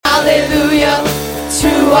hallelujah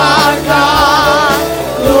to our God.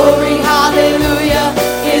 Glory, hallelujah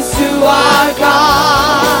is to our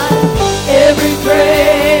God. Every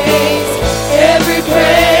praise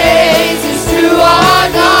is to our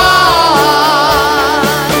God.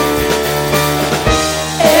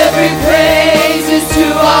 Every praise is to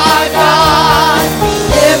our God.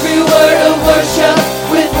 Every word of worship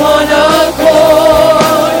with one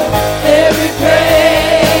accord. Every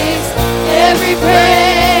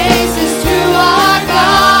praise is to our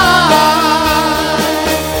God.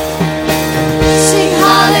 Sing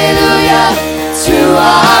hallelujah to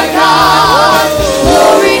our God.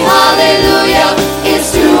 Glory, hallelujah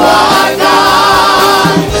is to our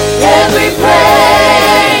God. Every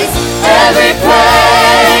praise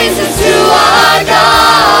is to our God.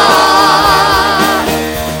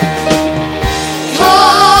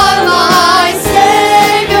 God my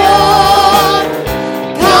Savior,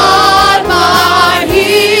 God my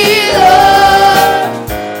healer,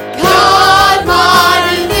 God my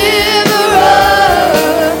deliverer.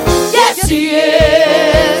 Yes, He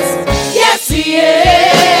is. Yes, He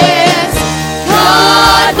is.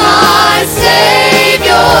 God my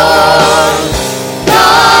Savior,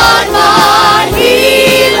 God my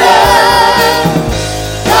healer,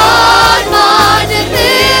 God my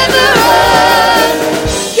deliverer.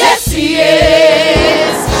 Yes, He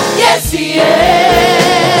is. Yes, He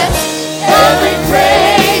is. Every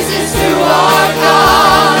praise is to our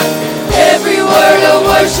God. Every word of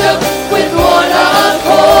worship with one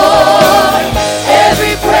accord.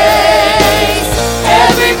 Every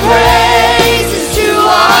praise is to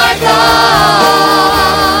our God.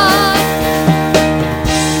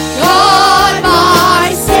 God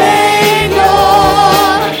my Savior,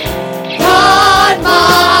 God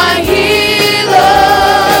my healer,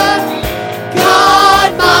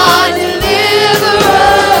 God my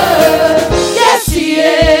deliverer. Yes, He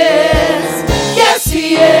is. Yes,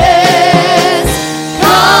 He is.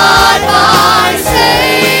 God my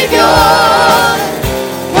Savior,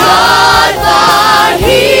 God my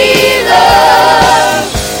healer,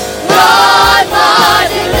 God my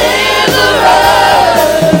deliverer.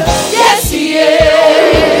 Yes, He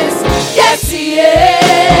is. Yes, He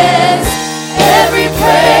is. Every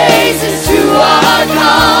praise is to our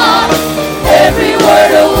God. Every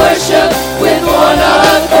word of worship with one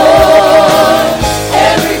accord.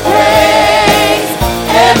 Every praise,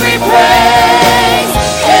 every praise,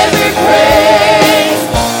 every praise,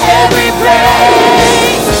 every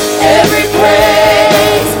praise, every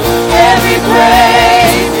praise, every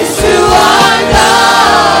praise is to our God.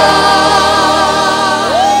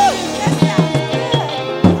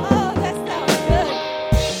 Oh, that sounds good.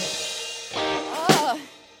 Oh,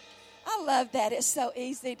 I love that. It's so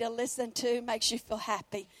easy to listen to. Makes you feel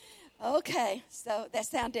happy. Okay, so that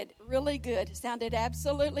sounded really good. It sounded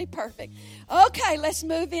absolutely perfect. Okay, let's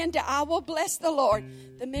move into I Will Bless the Lord.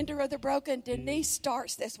 The Mender of the Broken. Denise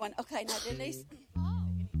starts this one. Okay, now Denise.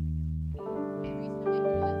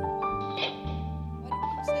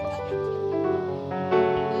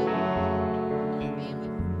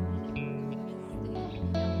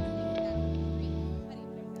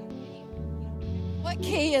 What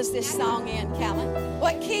key is this song in, Callan?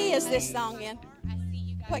 What key is this song in?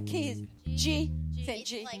 What key is G? It's in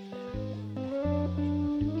G.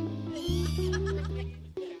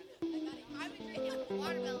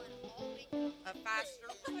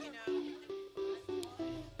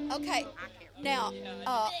 Okay, now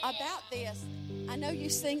about this, I know you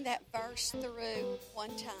sing that verse through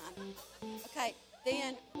one time. Okay,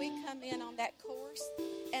 then we come in on that chorus,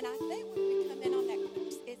 and I think when we come in on that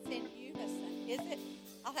chorus, it's in unison, is it?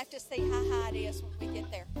 I'll have to see how high it is when we get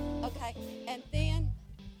there. Okay, and then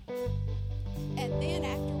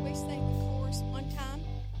after we sing the chorus one time,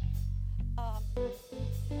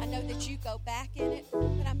 I know that you go back in it,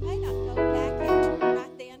 but I may not go back into it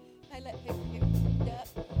right then. I may let people get warmed up.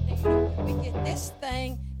 Now, you know, when we get this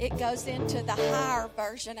thing, it goes into the higher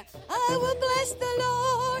version. I will bless the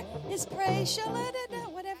Lord, His praise shall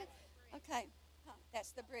whatever. Okay,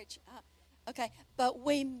 that's the bridge. Okay, but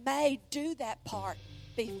we may do that part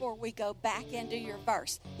before we go back into your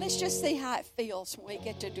verse. Let's just see how it feels when we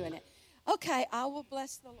get to doing it. Okay, I will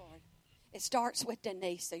bless the Lord. It starts with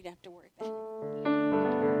Denise, so you don't have to worry about it.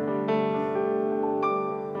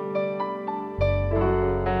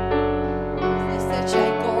 This is such a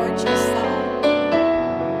gorgeous song.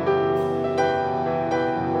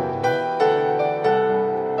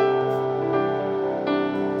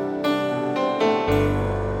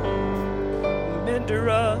 Mender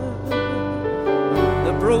of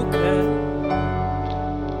the broken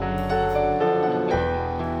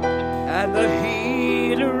and the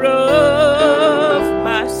healer of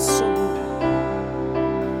my soul.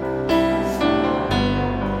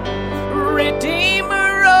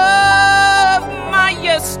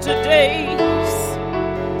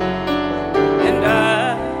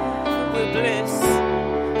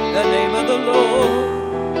 of the Lord.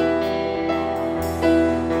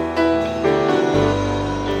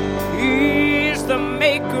 He's the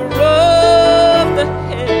maker of the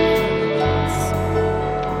heavens,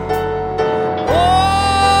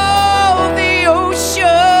 oh, the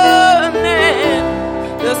ocean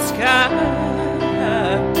and the sky.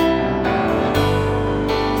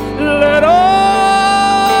 Let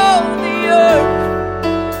all the earth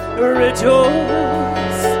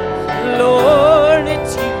rejoice, Lord,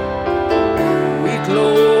 it's you we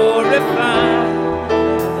glorify.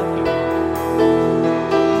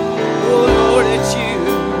 Oh, Lord, it's you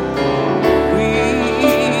we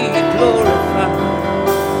glorify.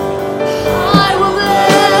 I will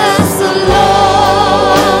bless the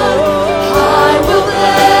Lord. I will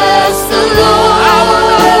bless the Lord.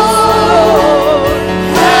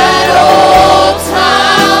 At all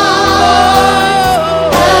times.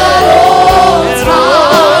 At all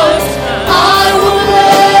times. I will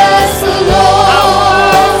bless the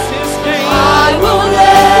Lord. I will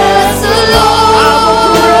bless the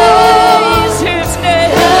Lord. Praise His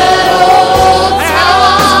name. At all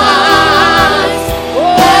times.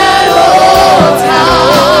 At all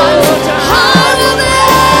times. I will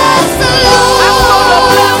bless the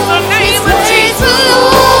Lord. The name of Praise Jesus. will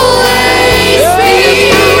always be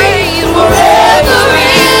forever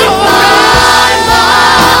in my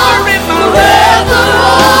mouth, forever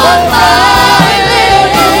on my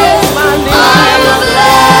lips. I will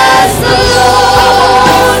bless the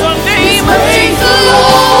Lord. The name of Praise Jesus. will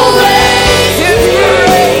always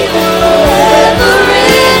be forever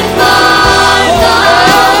in my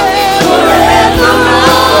mouth, forever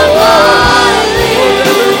on my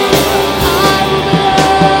lips. I will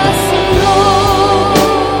bless the Lord.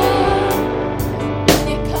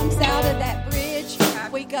 It comes out of that bridge.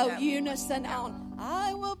 We go unison on.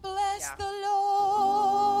 I will bless the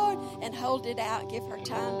Lord. And hold it out. Give her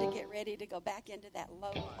time to get ready to go back into that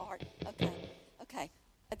low part. Okay.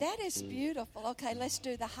 That is beautiful. Okay, let's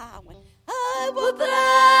do the high one. I will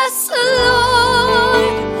Bless the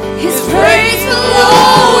Lord. His praise will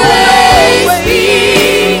always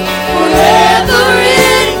be forever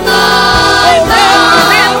in my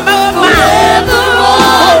mouth, forever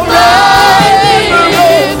on my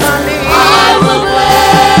lips. I will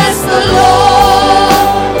bless the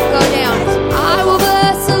Lord. Go down. I will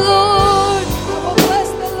bless the Lord. I will bless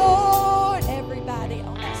the Lord. Everybody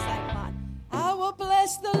on that same line. I will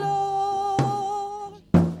bless the Lord.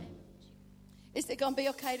 Is it going to be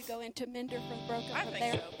okay to go into Mender from Broken I from think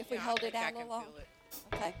there so. if we Yeah, I hold it think I out a can little long? feel it.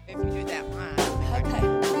 Okay. If you do that line, I think I Okay.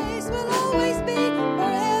 can. Praise will always be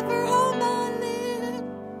forever on my lips.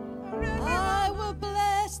 I will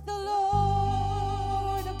bless the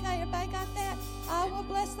Lord. Okay, everybody got that? I will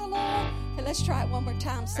bless the Lord. Okay, let's try it one more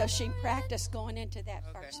time so she can practice going into that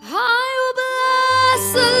first. I will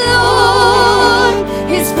bless the Lord.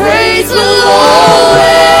 His praise will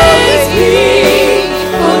always be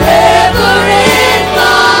forever in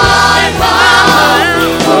my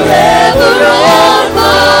mouth, forever on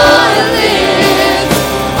my lips.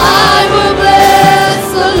 I will bless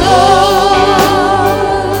the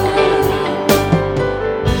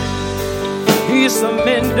Lord. He's the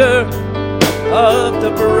mender of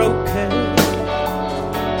the broken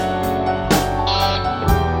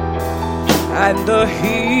and the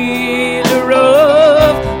healer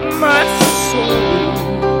of my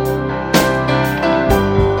soul.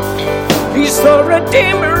 He's the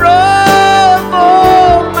redeemer of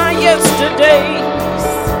all my yesterdays,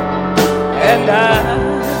 and I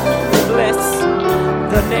bless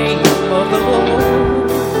the name of the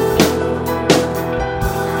Lord.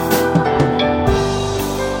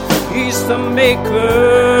 He's the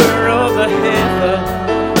maker of the heavens,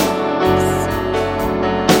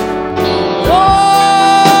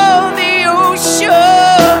 oh, the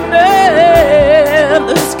ocean and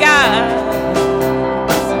the sky.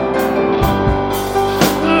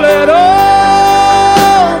 Let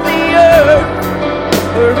all the earth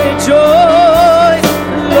rejoice,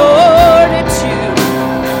 Lord, it's you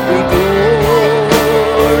we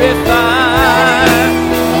glorify.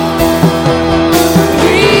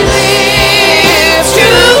 We lift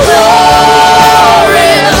you, glory.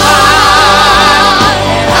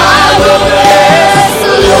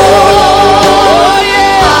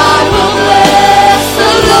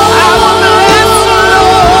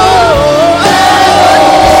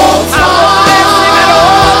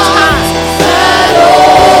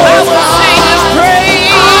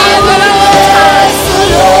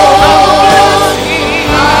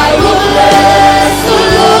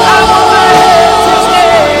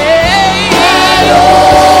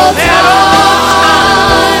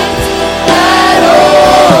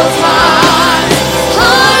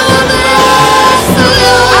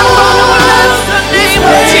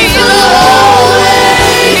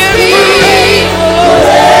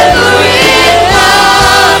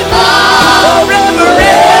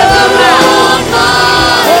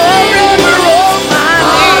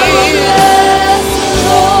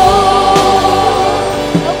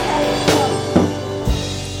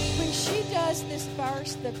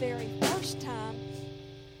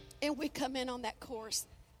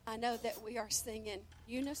 that we are singing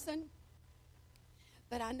unison.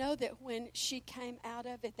 But I know that when she came out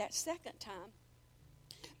of it that second time,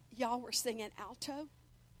 y'all were singing alto,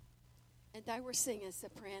 and they were singing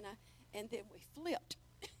soprano, and then we flipped.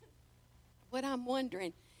 What I'm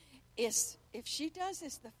wondering is if she does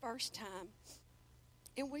this the first time,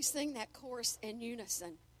 and we sing that chorus in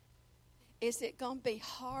unison, is it going to be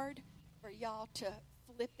hard for y'all to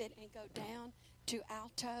flip it and go down to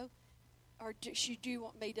alto? Or do you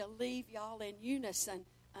want me to leave y'all in unison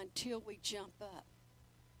until we jump up?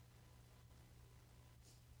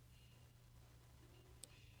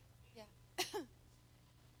 Yeah.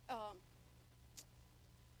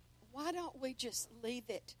 Why don't we just leave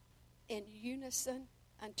it in unison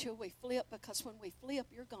until we flip? Because when we flip,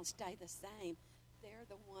 you're going to stay the same. They're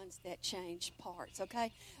the ones that change parts,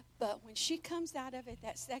 okay? But when she comes out of it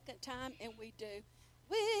that second time and we do,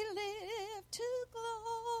 we live to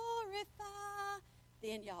glorify,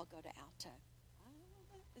 then y'all go to alto.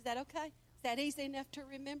 Is that okay? Is that easy enough to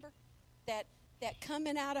remember? That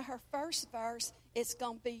coming out of her first verse, it's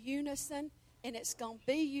going to be unison, and it's going to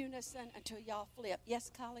be unison until y'all flip.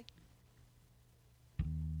 Yes, Collie?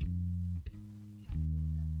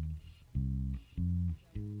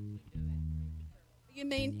 You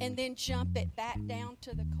mean, and then jump it back down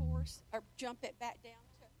to the chorus, or jump it back down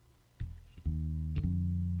to...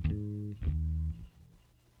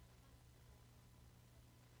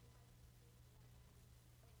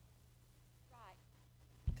 Right.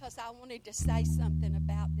 Because I wanted to say something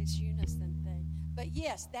about this unison thing. But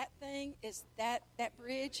yes, that thing is, that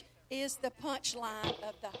bridge is the punchline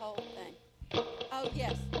of the whole thing. Oh,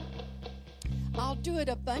 yes. I'll do it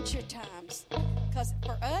a bunch of times. Because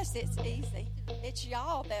for us, it's easy. It's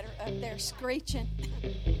y'all that are up there screeching.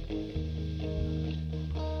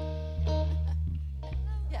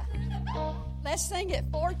 Yeah. Let's sing it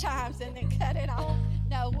 4 times and then cut it off.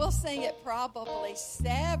 No, we'll sing it probably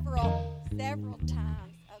several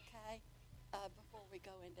times, okay, before we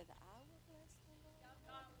go into the I will bless the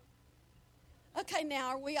Lord. Okay, now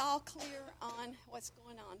are we all clear on what's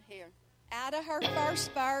going on here? Out of her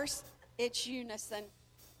first verse, it's unison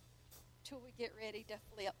till we get ready to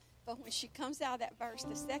flip. But when she comes out of that verse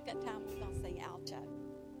the second time, we're going to sing alto.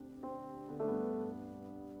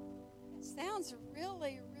 It sounds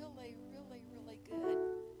really, really, really, really good.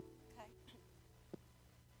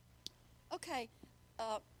 Okay.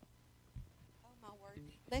 Oh, my word.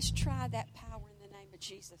 Let's try that Power in the Name of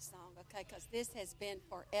Jesus song, okay? Because this has been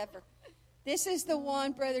forever. This is the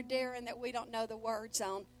one, Brother Darren, that we don't know the words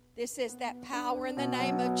on. This is that Power in the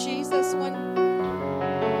Name of Jesus one.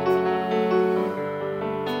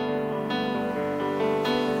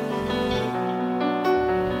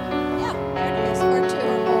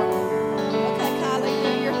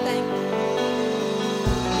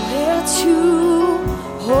 Two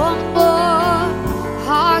or more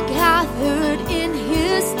are gathered in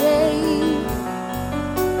His name,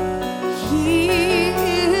 He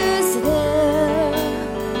is there.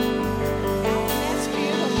 That's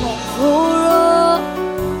beautiful. For all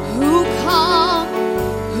who come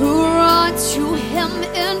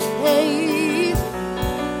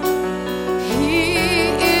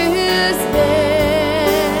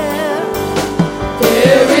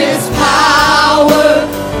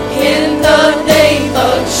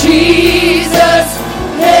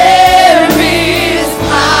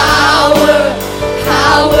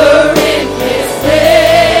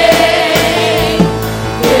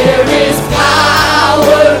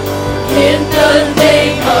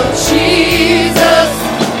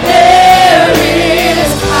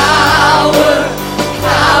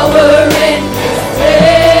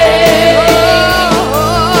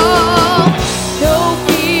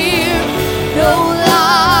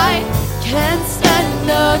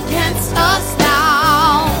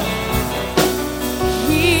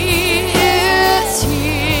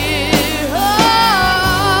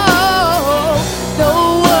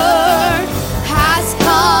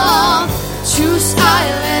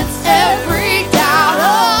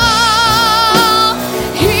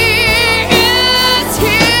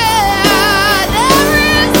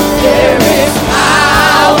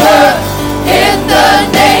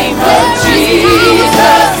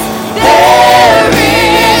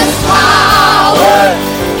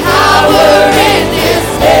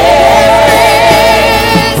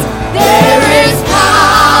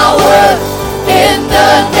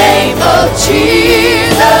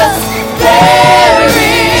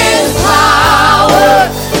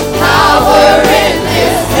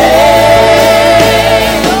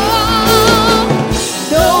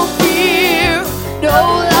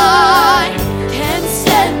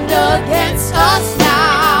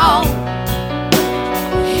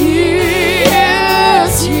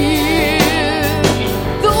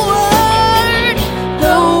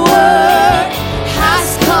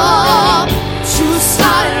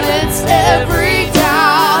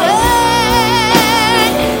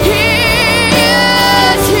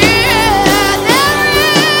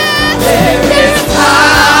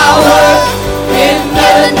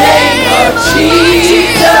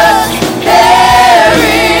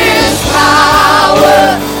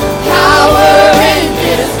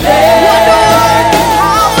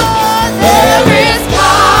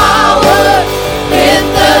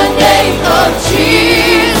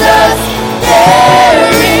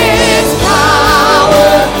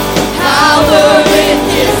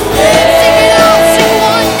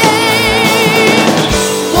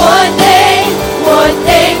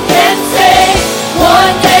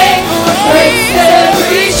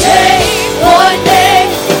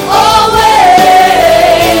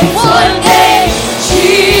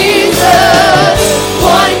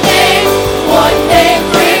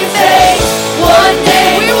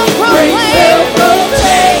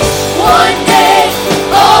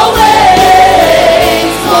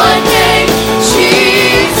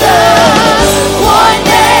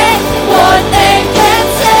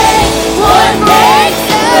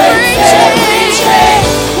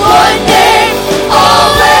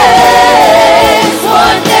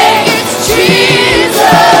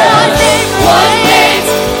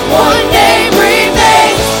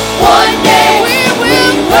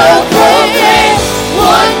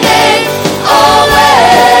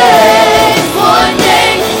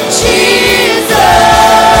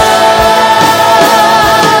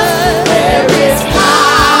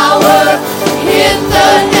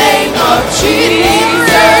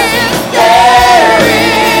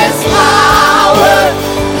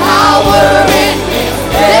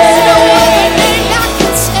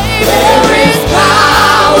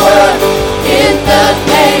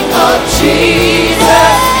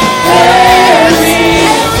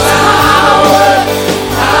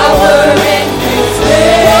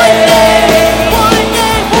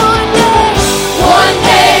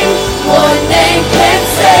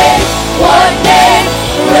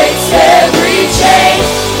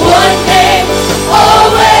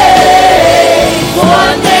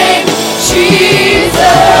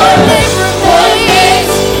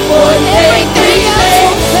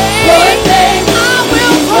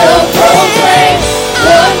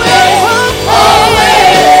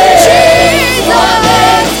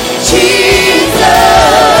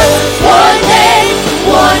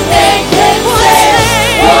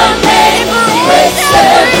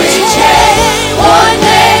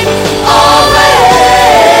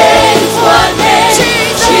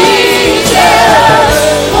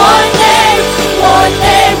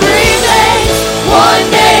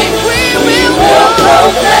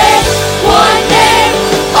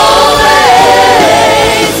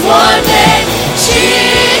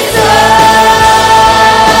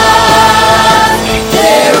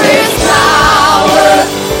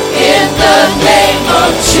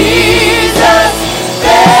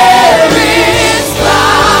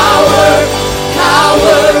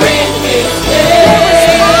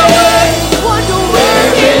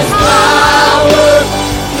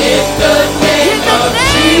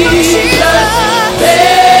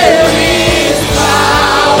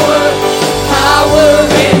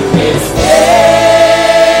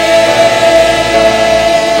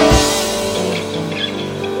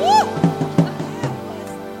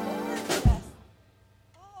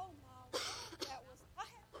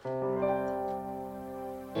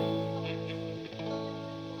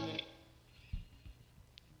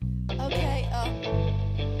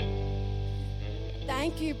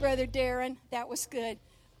you, Brother Darren. That was good.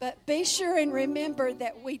 But be sure and remember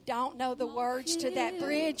that we don't know the words to that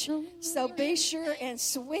bridge. So be sure and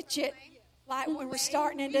switch it. Like when we're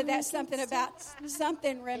starting into that something about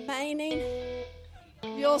something remaining.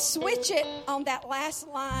 You'll switch it on that last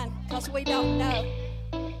line because we don't know.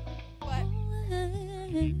 But,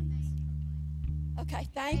 okay,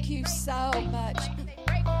 thank you so much.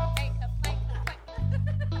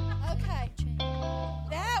 Okay,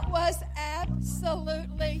 that was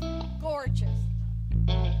absolutely gorgeous.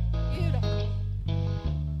 Beautiful.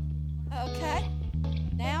 Okay,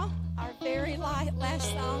 now our very last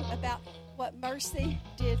song about what mercy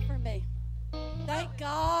did for me. Thank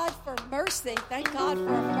God for mercy. Thank God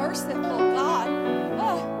for a merciful God.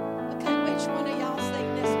 Oh, okay, which one of y'all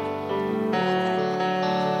sing this one?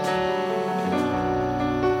 Okay.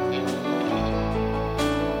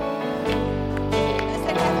 Let's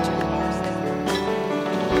take that to the verses.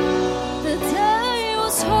 The day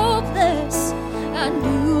was hopeless. I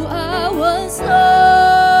knew I was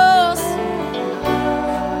lost.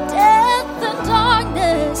 Death and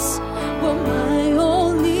darkness were my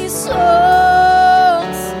only source.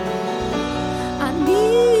 I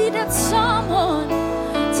needed someone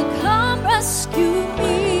to come rescue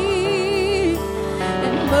me,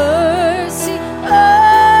 and mercy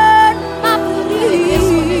earned my plea.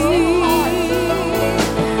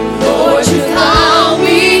 Lord, you found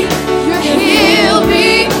me, you healed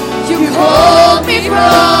me, you called me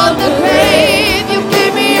from the grave. You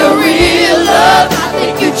gave me a real love. I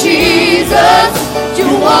thank you, Jesus. You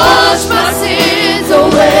washed my sins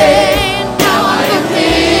away. Now I am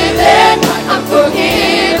living, I'm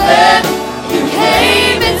forgiven. You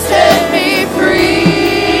came and set me free.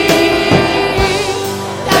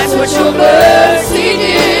 That's what your mercy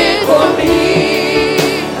did for me.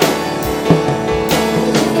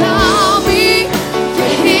 You found me, you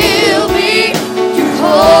healed me, you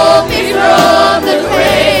called me from the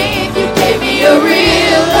grave. You gave me a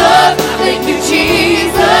real love. Thank you,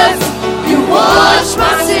 Jesus. You washed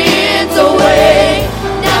my sins away.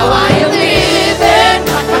 Now I am living,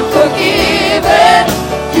 I'm forgiven.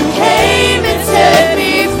 You came and set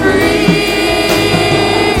me free.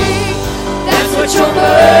 That's what your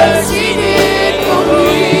mercy did for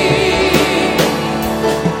me.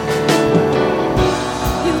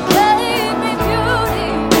 You gave me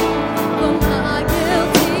beauty for my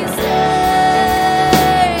guilty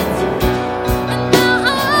sins, and now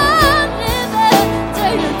I'm living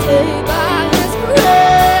day to day by His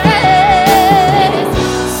grace.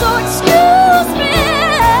 So excuse me,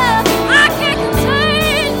 I can't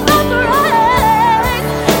contain my praise,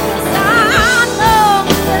 'cause I know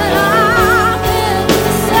that I've been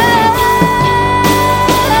saved.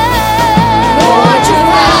 Lord, you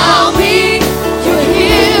found me, you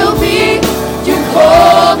healed me, you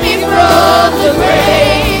called me from the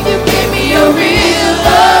grave. You gave me a real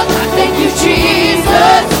love. Thank you,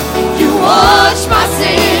 Jesus. You washed my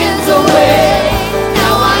sins away.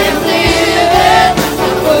 Now I am living,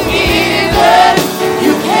 I'm forgiven.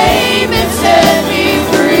 You came and set me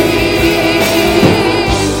free.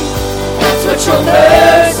 That's what your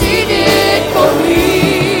mercy did for me.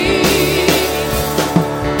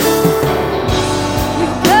 You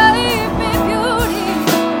gave me beauty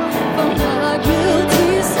for my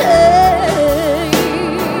guilty sins,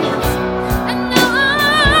 and now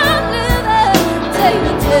I'm living day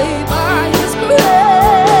to day by His grace.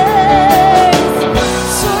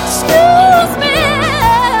 So excuse me,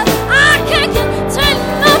 I can't contain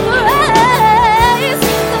my praise,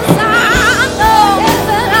 'cause I know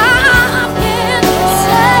that I've been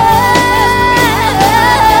saved.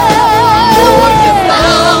 Lord, you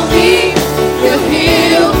found me, you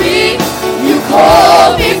healed me, you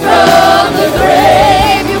called me from the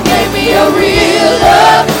grave. You gave me a real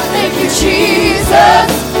love. Thank you, Jesus.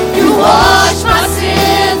 You washed my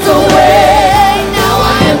sins away. Now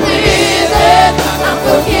I am living, I'm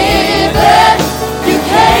forgiven. You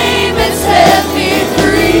came and set me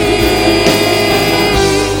free.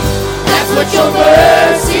 That's what your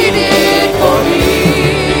mercy did for me.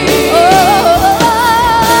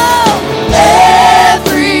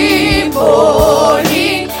 Every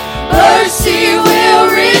morning, mercy will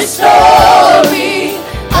restore me.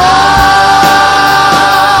 I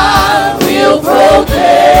will proclaim,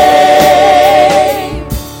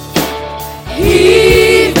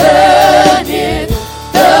 even if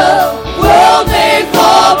the world may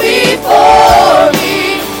fall before me,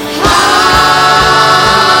 I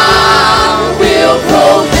will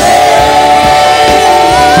proclaim.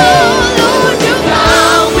 Lord, you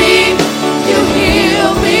found me, you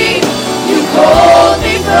healed me, you called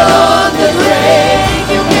me from the grave.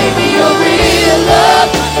 You gave me a real love.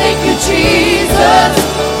 Thank you, Jesus.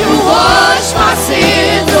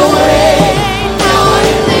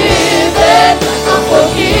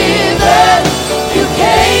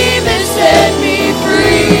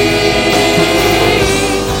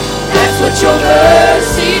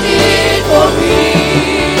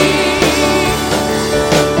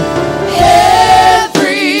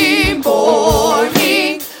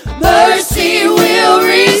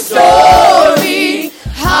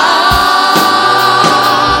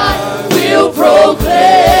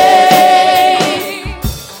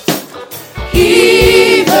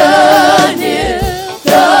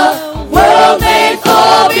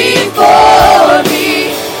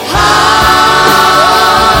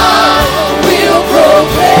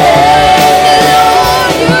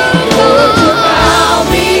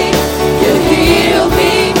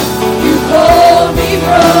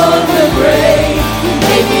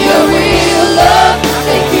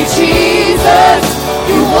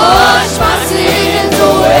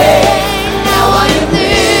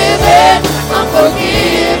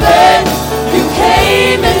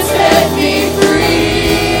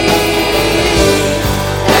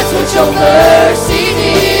 your mercy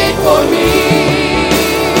did for me.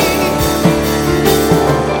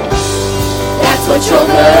 That's what your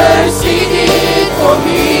mercy did for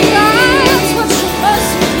me.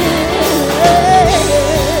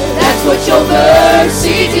 That's what your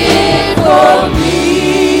mercy did for me.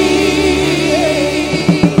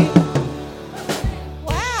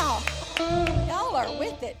 Wow. Y'all are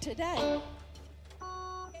with it today.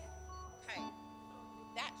 Hey,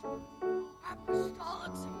 that's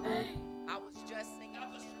apostolic in me. I was just singing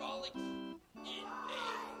apostolic in me.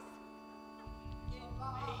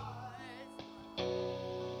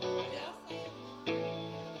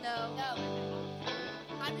 No.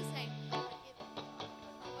 I'm just saying.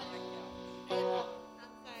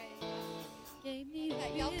 Gave me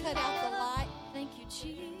Okay, y'all cut out the light. Thank you,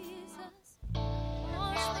 Jesus.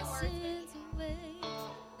 Wash my sins away.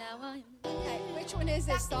 Now I am. Okay, which one is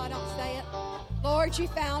this so I don't say it? Lord, you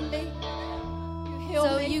found me. You healed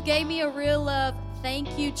So me. you gave me a real love.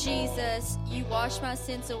 Thank you, Jesus. You washed my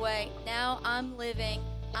sins away. Now I'm living.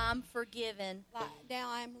 I'm forgiven. Like, now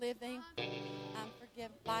I'm living. I'm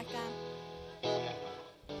forgiven. Like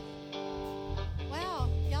wow,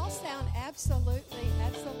 y'all sound absolutely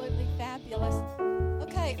fabulous.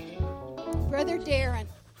 Okay, Brother Darren.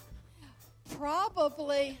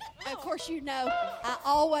 Probably, of course, you know, I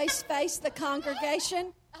always face the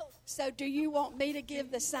congregation. So do you want me to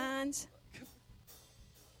give the signs?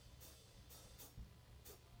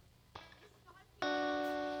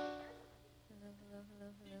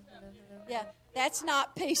 Yeah, that's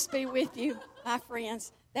not peace be with you, my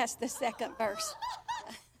friends. That's the second verse.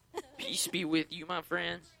 Peace be with you, my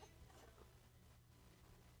friends.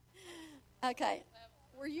 Okay,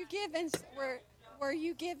 were you given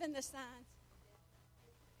the signs?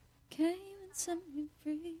 Came and set me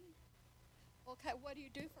free. Okay, what do you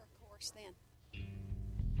do for a course then?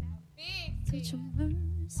 Such a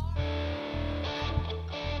mercy.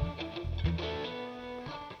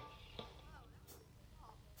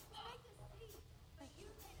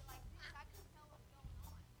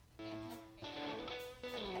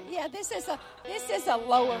 Yeah, this is a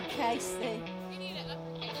lowercase thing.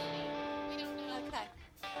 Okay.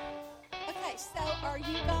 Okay, so are you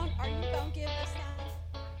going to give the sign?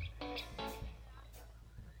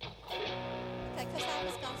 Okay, because I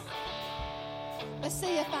was going to. Let's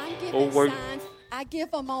see, if I'm giving signs, I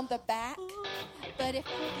give them on the back. But if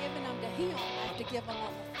I'm giving them to him, I have to give them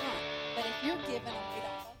on the front. But if you're giving them, we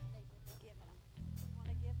don't both need to be giving them. You want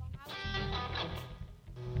to give them?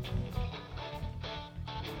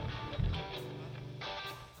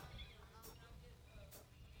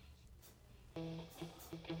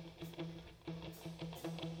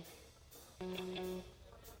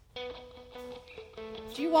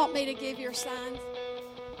 Do you want me to give your signs?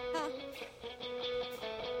 Huh?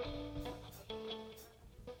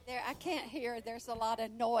 There, I can't hear. There's a lot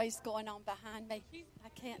of noise going on behind me. I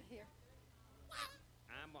can't hear.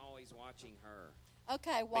 I'm always watching her.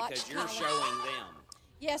 Okay, watch Because you're Kyla. showing them.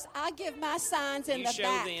 Yes, I give my signs in You the show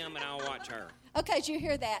back. them and I'll watch her. Okay, did you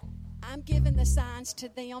hear that? I'm giving the signs to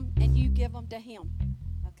them, and you give them to him.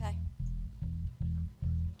 Okay.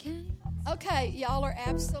 Okay, y'all are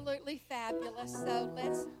absolutely fabulous. So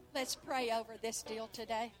let's pray over this deal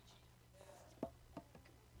today.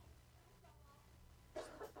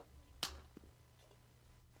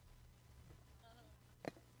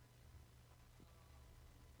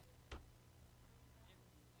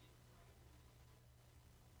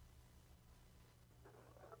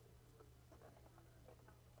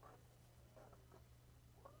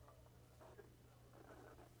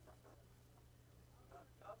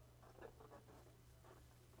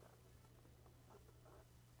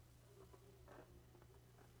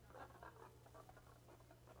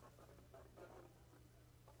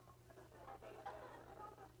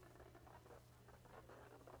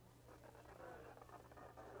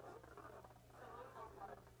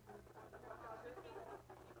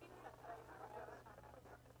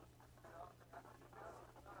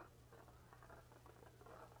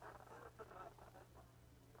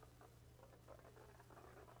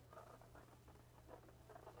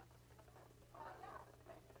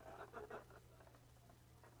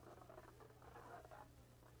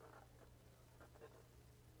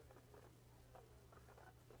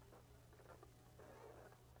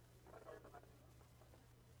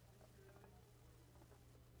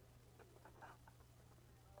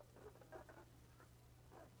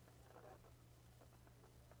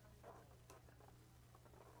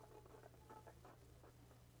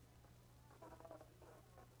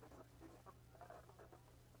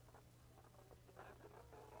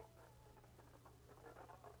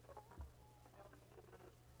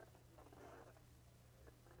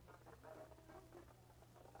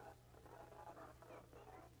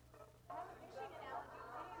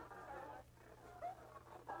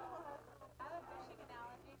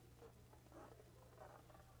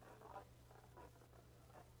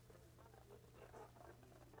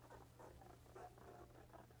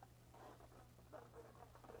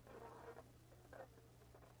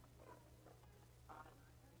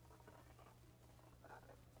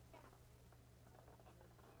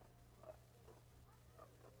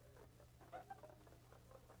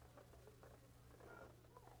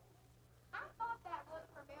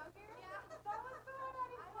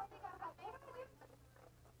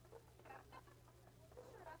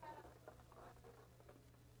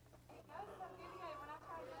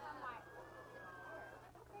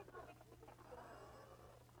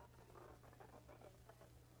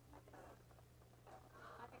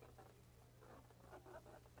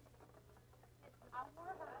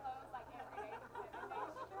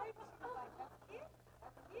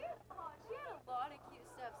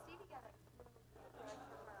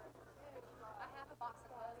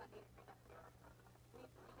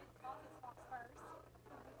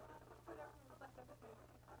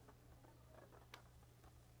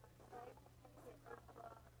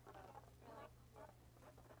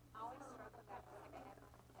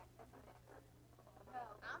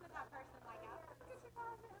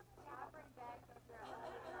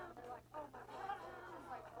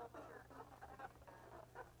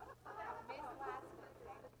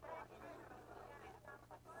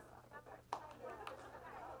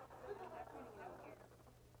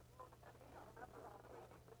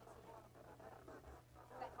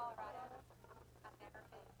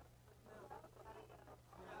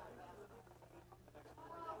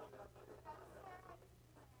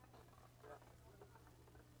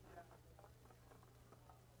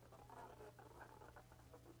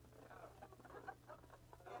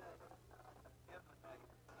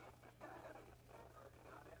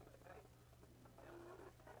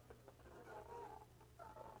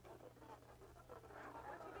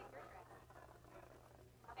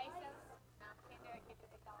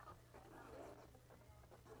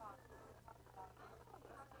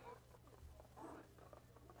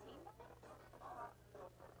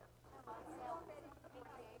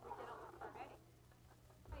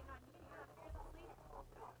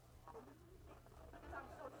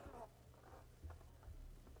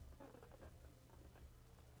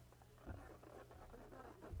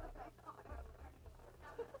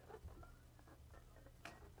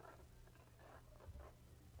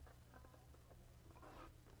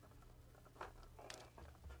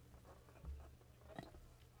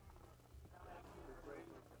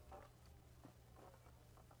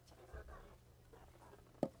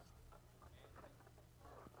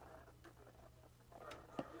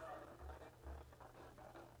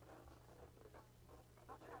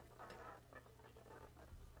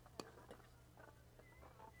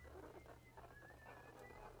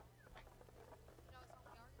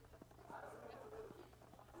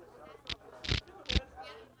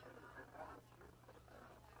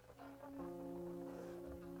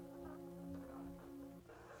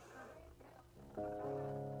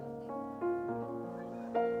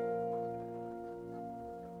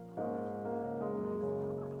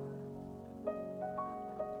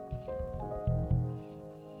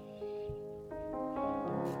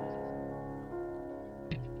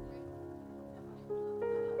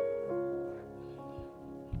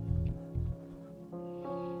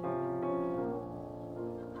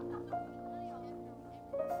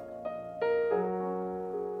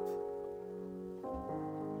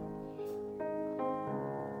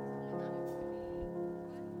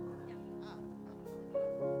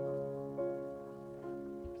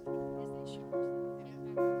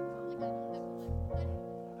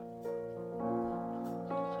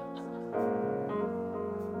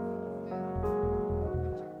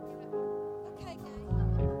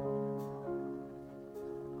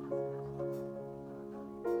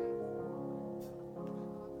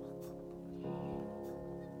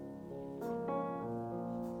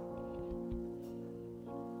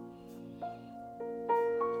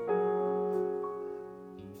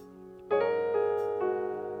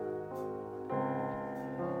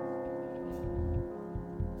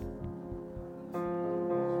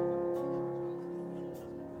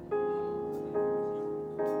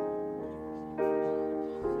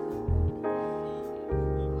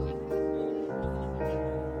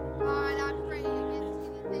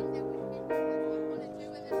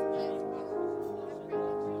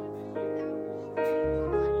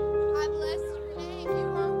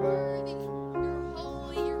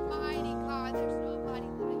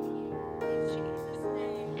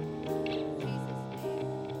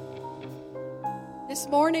 This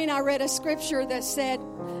morning I read a scripture that said,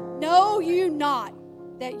 "Know you not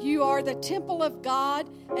that you are the temple of God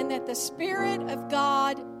and that the Spirit of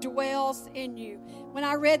God dwells in you?" When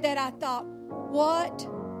I read that, I thought, what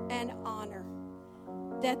an honor.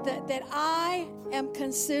 That I am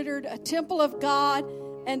considered a temple of God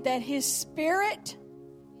and that His Spirit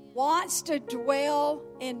wants to dwell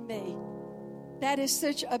in me. That is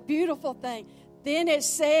such a beautiful thing. Then it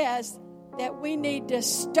says that we need to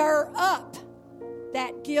stir up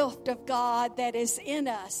that gift of God that is in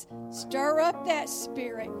us. Stir up that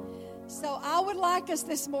Spirit. So I would like us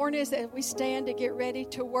this morning, as we stand to get ready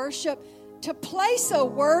to worship, to place a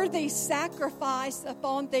worthy sacrifice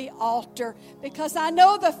upon the altar, because I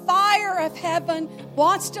know the fire of heaven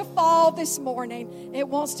wants to fall this morning. It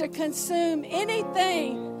wants to consume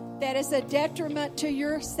anything that is a detriment to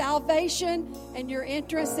your salvation and your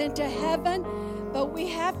entrance into heaven. But we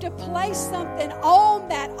have to place something on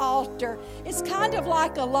that altar. It's kind of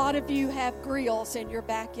like a lot of you have grills in your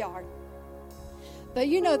backyard. But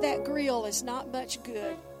you know that grill is not much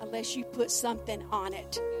good unless you put something on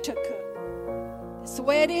it to cook. It's the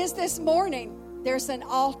way it is this morning. There's an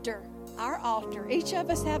altar, our altar. Each of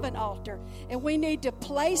us have an altar. And we need to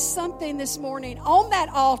place something this morning on that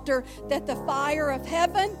altar that the fire of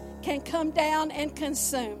heaven can come down and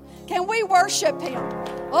consume. Can we worship Him?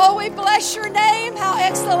 Oh, we bless your name. How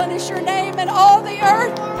excellent is your name in all the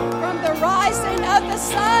earth. From the rising of the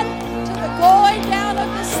sun to the going down of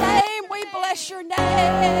the same, we bless your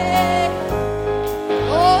name.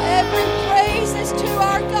 Oh, every praise is to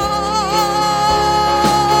our God.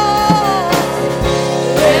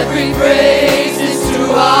 Every praise is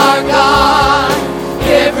to our God.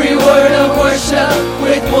 Every word of worship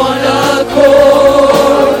with one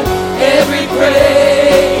accord. Every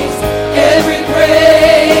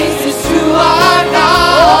praise is to our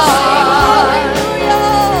God.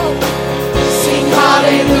 Sing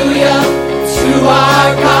hallelujah to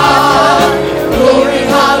our God. Glory,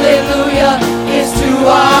 hallelujah is to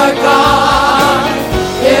our God.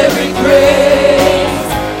 Every praise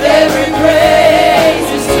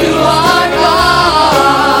is to our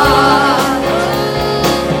God.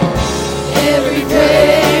 Every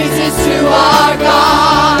praise is to our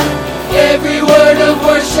God. Every word of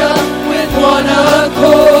worship with one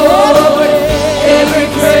accord.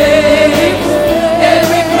 Every praise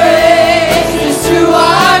is to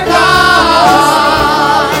our God.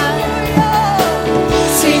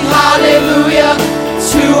 Sing hallelujah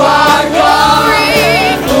to our God.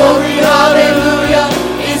 Glory, hallelujah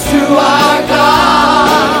is to our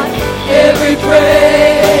God. Every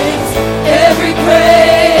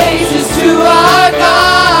praise is to our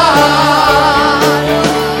God.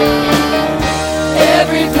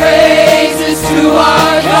 Every praise is to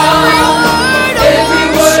our God. Every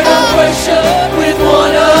word of worship with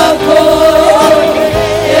one accord.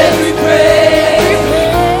 Every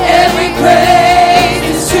praise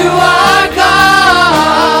is to our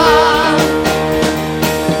God.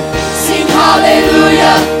 Sing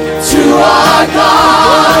hallelujah to our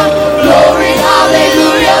God. Glory,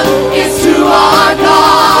 hallelujah is to our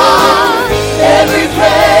God. Every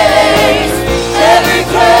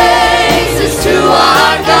praise is to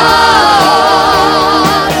our God.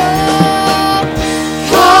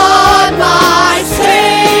 God my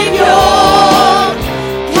Savior,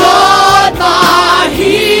 God my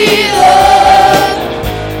healer,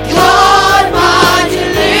 God my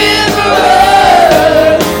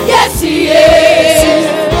deliverer. Yes He is,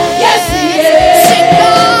 yes He is.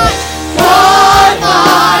 God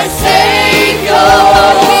my Savior,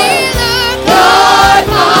 God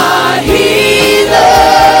my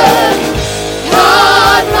healer,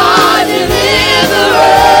 God my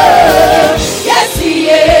deliverer. Yes He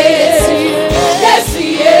is, yes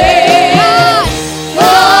He is.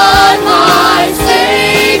 God my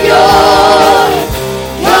Savior,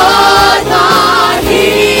 God my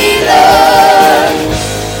healer,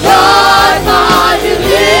 God my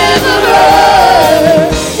deliverer.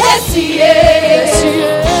 Yes He is,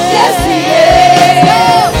 yes He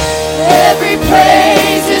is. Every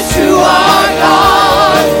praise is to our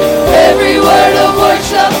God. Every word of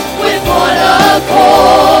worship with one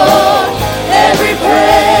accord. Every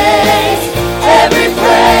praise to every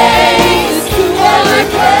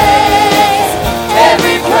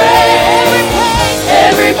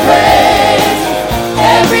praise,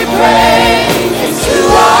 every praise is to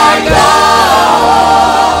our God.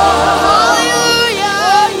 Hallelujah.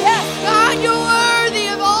 Oh, yes. God, you're worthy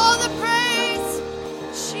of all the praise.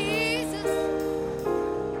 Jesus.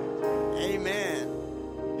 Amen.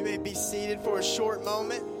 You may be seated for a short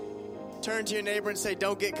moment. Turn to your neighbor and say,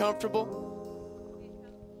 "Don't get comfortable."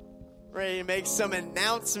 Ready to make some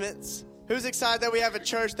announcements. Who's excited that we have a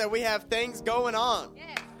church, that we have things going on?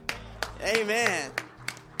 Amen.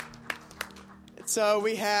 And so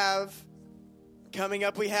we have, coming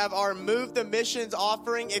up, we have our Move the Missions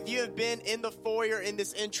offering. If you have been in the foyer in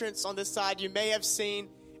this entrance on this side, you may have seen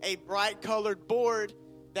a bright colored board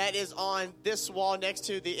that is on this wall next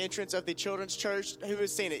to the entrance of the children's church. Who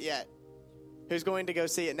has seen it yet? Who's going to go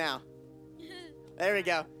see it now? There we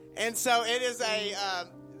go. And so it is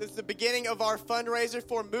it's the beginning of our fundraiser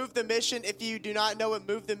for Move the Mission. If you do not know what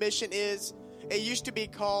Move the Mission is, it used to be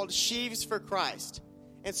called Sheaves for Christ.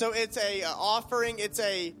 And so it's a offering. It's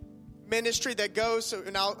a ministry that goes,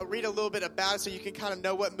 and I'll read a little bit about it so you can kind of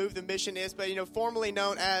know what Move the Mission is. But, formerly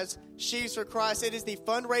known as Sheaves for Christ, it is the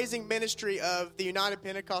fundraising ministry of the United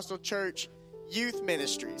Pentecostal Church Youth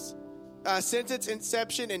Ministries. Since its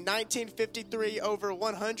inception in 1953, over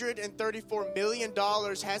 $134 million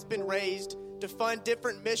has been raised to fund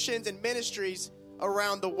different missions and ministries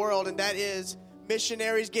around the world. And that is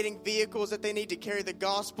missionaries getting vehicles that they need to carry the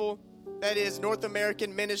gospel. That is North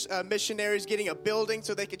American missionaries getting a building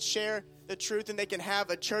so they could share the truth and they can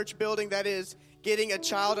have a church building. That is getting a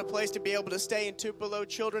child a place to be able to stay in Tupelo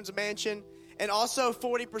Children's Mansion. And also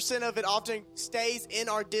 40% of it often stays in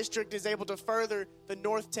our district, is able to further the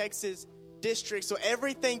North Texas district. So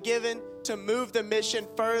everything given to Move the Mission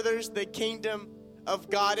furthers the kingdom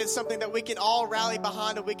of God. It's something that we can all rally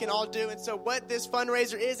behind and we can all do. And so what this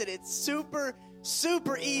fundraiser is, it's super,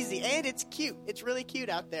 super easy, and it's cute. It's really cute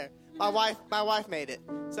out there. My wife made it,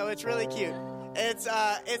 so it's really cute. It's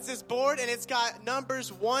this board, and it's got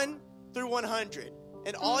numbers 1 through 100.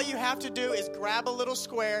 And all you have to do is grab a little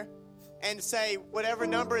square and say whatever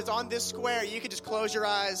number is on this square. You can just close your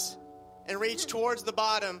eyes and reach towards the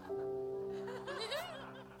bottom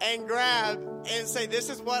and grab and say,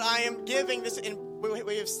 this is what I am giving. This, and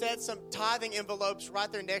we have set some tithing envelopes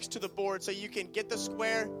right there next to the board, so you can get the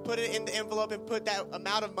square, put it in the envelope, and put that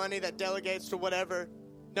amount of money that delegates to whatever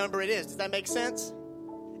number it is. Does that make sense?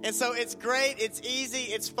 And so it's great, it's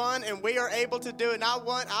easy, it's fun, and we are able to do it. And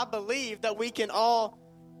I believe that we can all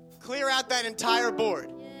clear out that entire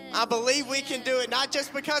board. I believe we can do it, not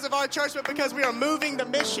just because of our church, but because we are moving the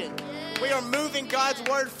mission. We are moving God's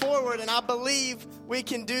word forward, and I believe we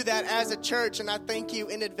can do that as a church, and I thank you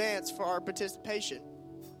in advance for our participation.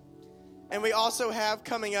 And we also have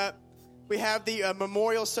coming up, we have the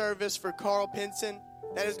memorial service for Carl Pinson.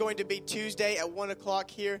 That is going to be Tuesday at 1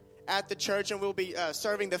 o'clock here at the church, and we'll be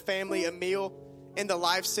serving the family a meal in the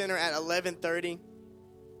Life Center at 11:30.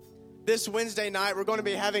 This Wednesday night, we're going to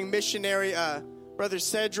be having missionary Brother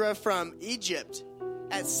Cedra from Egypt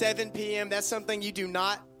at 7 p.m. That's something you do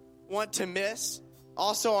not want to miss.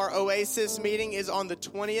 Also, our Oasis meeting is on the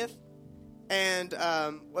 20th, and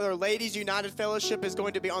our Ladies United Fellowship is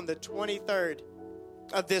going to be on the 23rd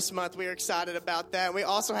of this month. We are excited about that. We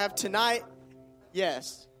also have tonight,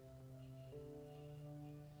 yes.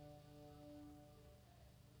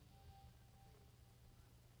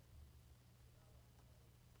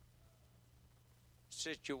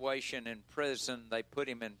 Situation in prison. They put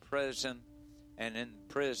him in prison, and in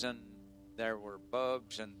prison there were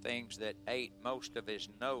bugs and things that ate most of his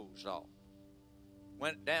nose off.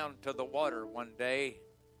 Went down to the water one day,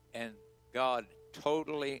 and God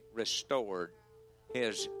totally restored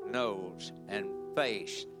his nose and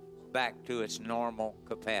face back to its normal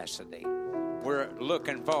capacity. We're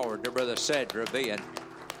looking forward to Brother Cedra being.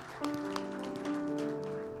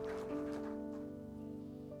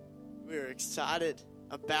 We're excited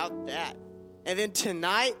about that. And then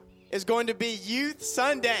tonight is going to be Youth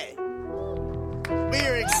Sunday. We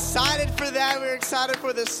are excited for that. We're excited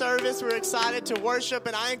for the service. We're excited to worship.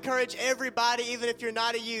 And I encourage everybody, even if you're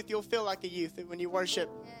not a youth, you'll feel like a youth when you worship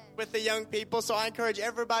with the young people. So I encourage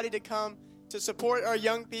everybody to come to support our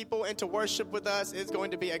young people and to worship with us. It's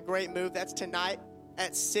going to be a great move. That's tonight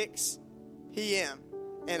at 6 p.m.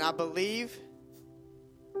 And I believe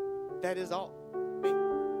that is all.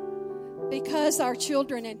 Because our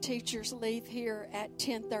children and teachers leave here at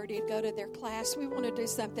 10:30 to go to their class, we want to do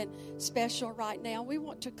something special right now. We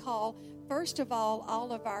want to call, first of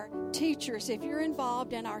all of our teachers. If you're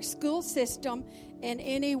involved in our school system in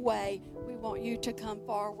any way, we want you to come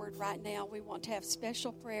forward right now. We want to have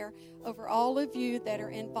special prayer over all of you that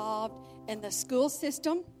are involved in the school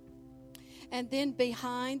system. And then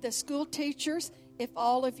behind the school teachers, if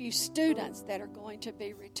all of you students that are going to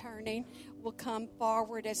be returning will come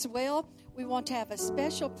forward as well. We want to have a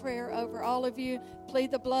special prayer over all of you.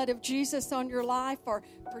 Plead the blood of Jesus on your life for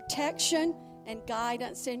protection and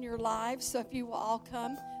guidance in your lives. So if you will all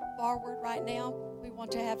come forward right now, we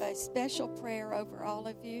want to have a special prayer over all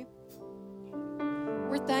of you.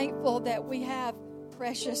 We're thankful that we have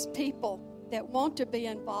precious people that want to be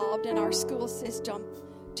involved in our school system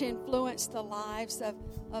to influence the lives of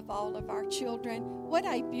all of our children. What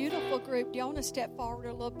a beautiful group. Do you want to step forward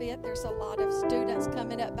a little bit? There's a lot of students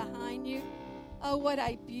coming up behind you. Oh, what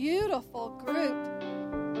a beautiful group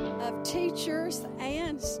of teachers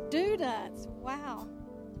and students. Wow.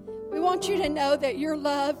 We want you to know that you're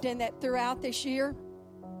loved and that throughout this year,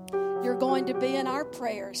 you're going to be in our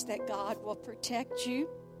prayers, that God will protect you,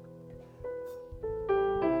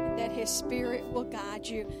 that His Spirit will guide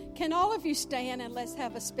you. Can all of you stand and let's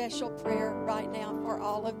have a special prayer right now for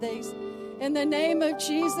all of these. In the name of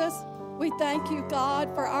Jesus, we thank you,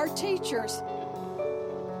 God, for our teachers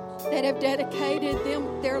that have dedicated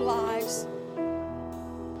their lives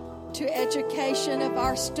to education of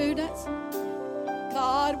our students.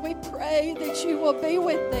 God, we pray that you will be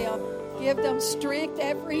with them. Give them strength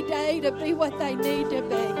every day to be what they need to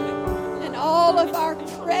be. And all of our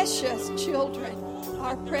precious children,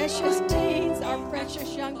 our precious teens, our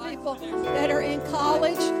precious young people that are in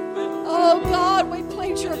college. Oh God, we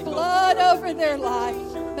plead your blood over their life.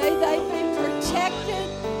 May they be protected.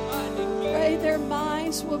 Pray their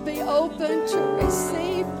minds will be open to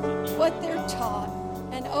receive what they're taught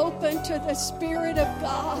and open to the Spirit of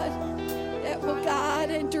God that will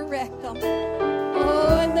guide and direct them.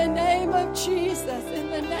 Oh, in the name of Jesus, in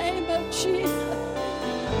the name of Jesus.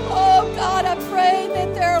 Oh, God, I pray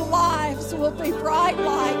that their lives will be bright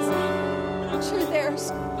lights to their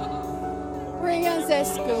friends at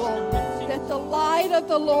school, that the light of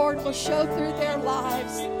the Lord will show through their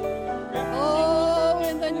lives. Oh,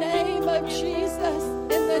 in the name of Jesus, in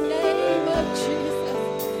the name of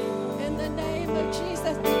Jesus, in the name of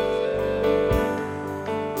Jesus.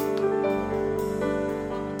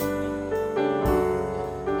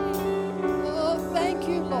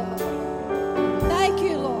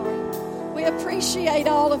 Appreciate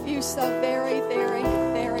all of you so very, very,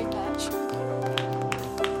 very much.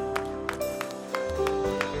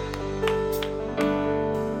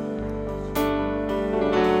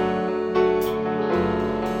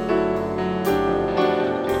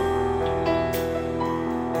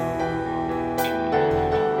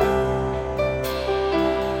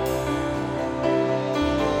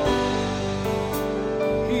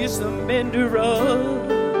 He's the mender of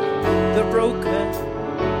the broken.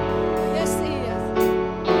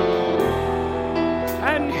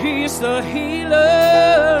 He's the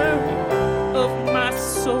healer of my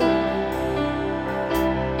soul.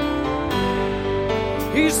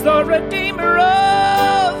 He's the redeemer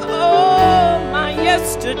of all my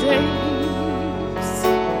yesterdays.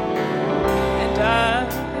 And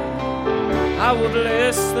I will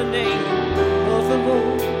bless the name of the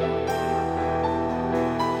Lord.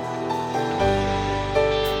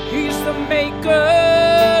 He's the maker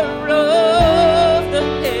of the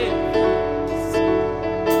heavens.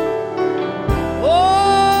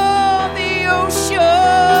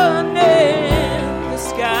 Ocean and the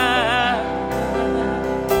sky,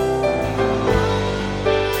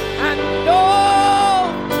 and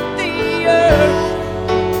all the earth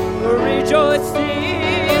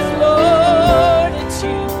rejoices, Lord, it's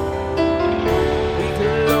you we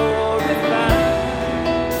glorify.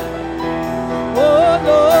 Oh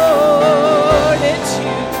Lord, it's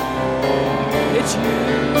you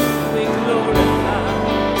we glorify.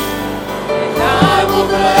 And I will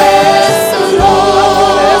bless.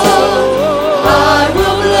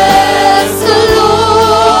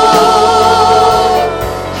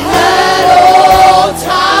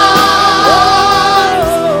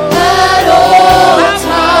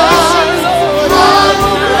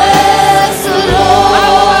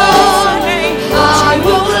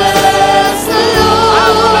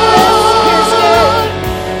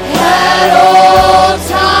 At all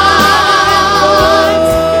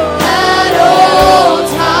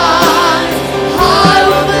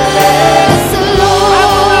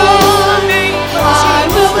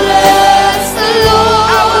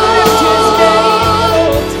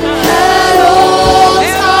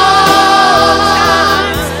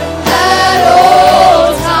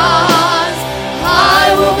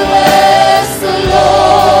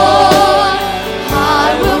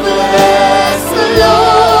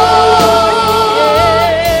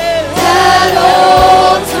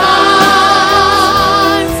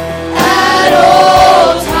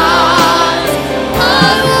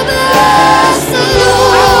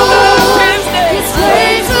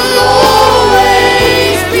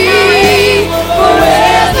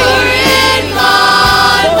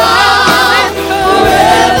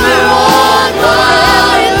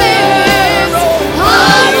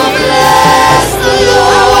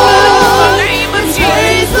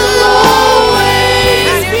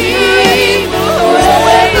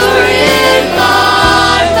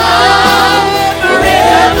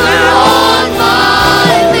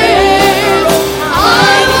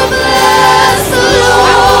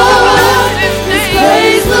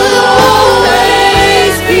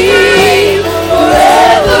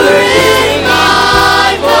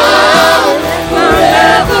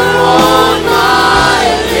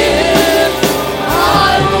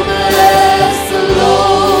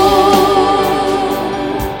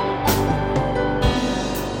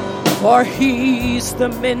For He's the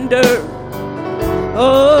mender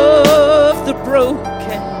of the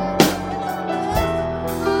broken,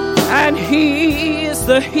 and He is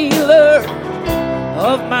the healer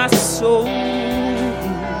of my soul.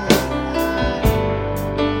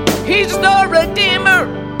 He's the redeemer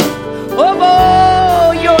of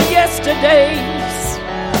all your yesterdays,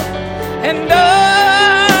 and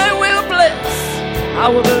I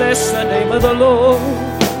will bless the name of the Lord.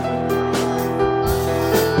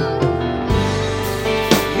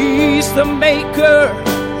 He's the maker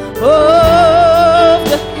of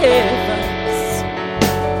the heavens,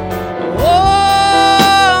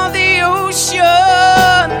 oh, the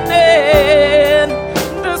ocean and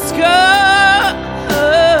the sky.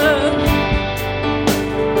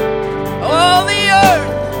 All the earth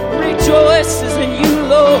rejoices in you,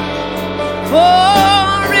 Lord,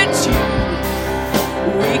 for it's you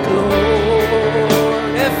we glorify.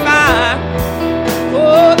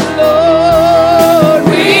 Oh, Lord,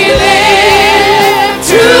 we live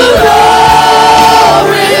to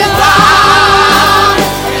glorify.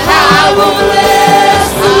 I will bless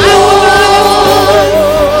the Lord.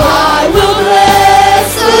 I will bless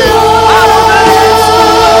the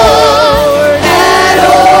Lord at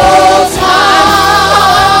all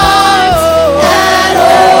times. At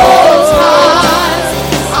all times,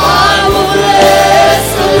 I will bless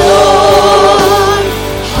the Lord.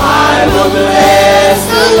 I will bless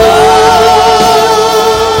the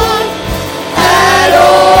Lord at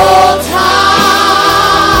all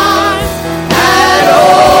times. At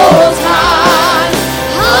all times,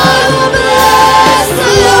 I will bless the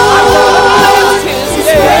Lord. His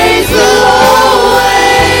praise will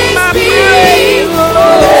always be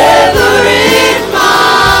forever in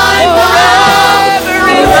my mouth,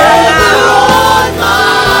 forever on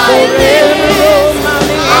my lips.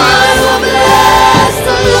 I will bless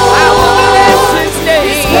the Lord.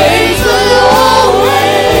 His praise will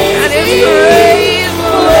always be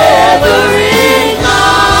forever in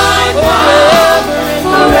my mouth,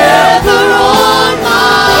 forever on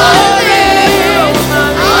my lips. I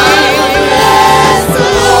will bless the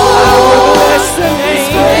Lord. His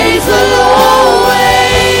praise will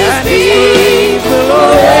always be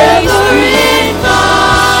forever in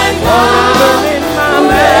my mouth,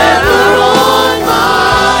 forever on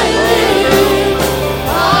my lips. I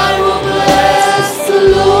will bless the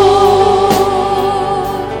Lord.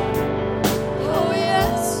 Oh,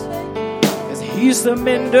 yes. Cause He's the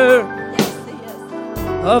mender Yes, He is.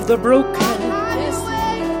 of the broken, Yes, He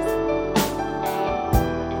is.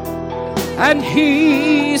 and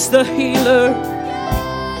He's the healer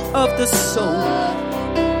of the soul.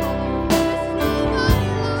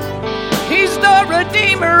 He's the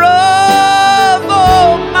redeemer of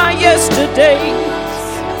all my yesterdays,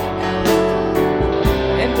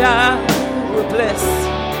 and I will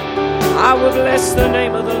bless the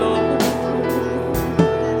name of the Lord.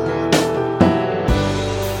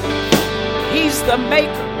 He's the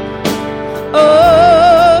maker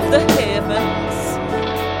of the heavens,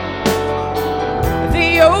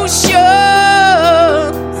 the oceans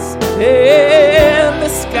and the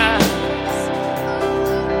skies,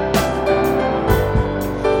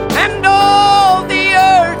 and all the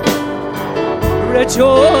earth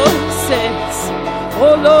rejoices.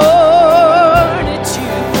 Oh Lord, it's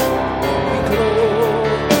you we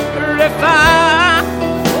glorify.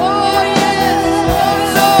 Oh yes, oh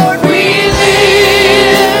Lord, we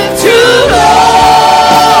live to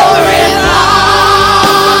glorify.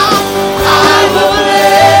 I will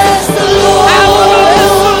bless the Lord. I will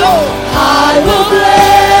bless the Lord. I will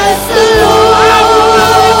bless the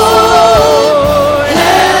Lord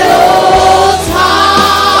at all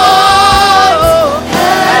times.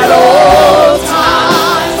 At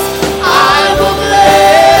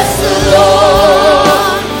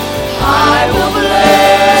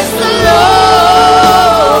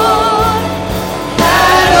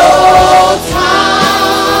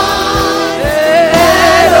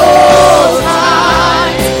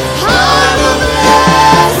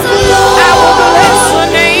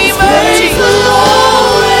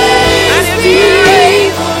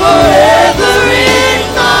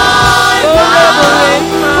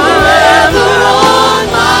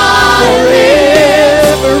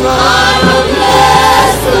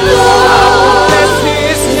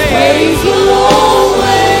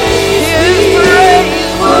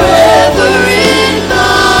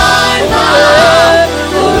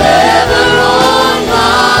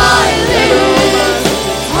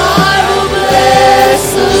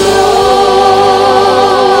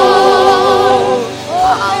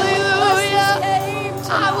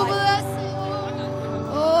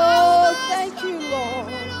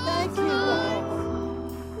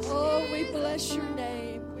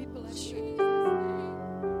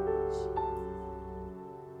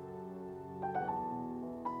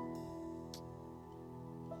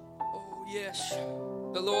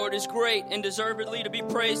The Lord is great and deservedly to be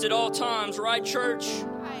praised at all times, right, church?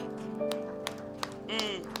 Right.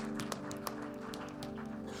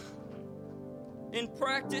 In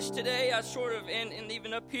practice today, I sort of, and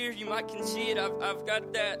even up here, you might can see it, I've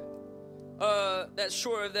got that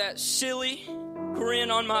sort of that silly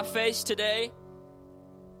grin on my face today.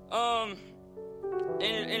 And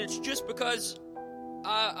it's just because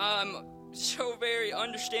I'm so very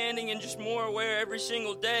understanding and just more aware every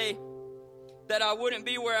single day that I wouldn't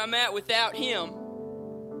be where I'm at without Him.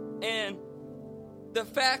 And the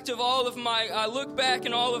fact of I look back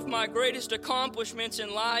and all of my greatest accomplishments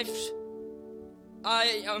in life,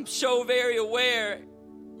 I am so very aware,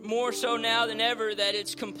 more so now than ever, that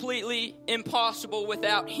it's completely impossible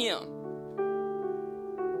without Him.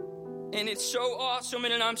 And it's so awesome,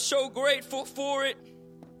 and I'm so grateful for it.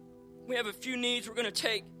 We have a few needs we're going to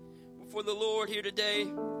take before the Lord here today.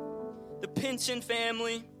 The Pinson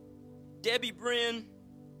family, Debbie Bryn,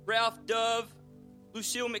 Ralph Dove,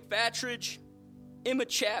 Lucille McFatridge, Emma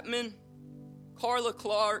Chapman, Carla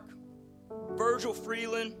Clark, Virgil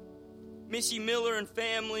Freeland, Missy Miller and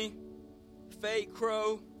family, Faye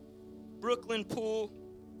Crow, Brooklyn Poole,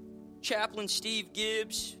 Chaplain Steve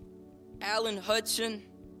Gibbs, Alan Hudson,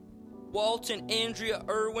 Walton Andrea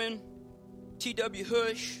Irwin, T.W.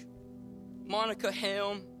 Hush, Monica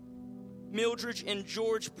Helm, Mildred and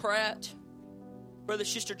George Pratt, Brother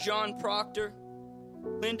Sister John Proctor,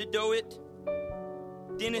 Linda Doet,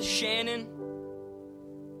 Dennis Shannon,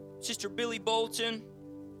 Sister Billy Bolton.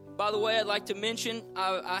 By the way, I'd like to mention,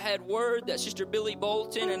 I had word that Sister Billy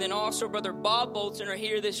Bolton and then also Brother Bob Bolton are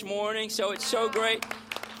here this morning, so it's so great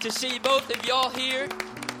to see both of y'all here.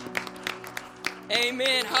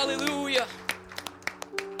 Amen. Hallelujah.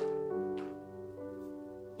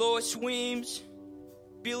 Lois Weems,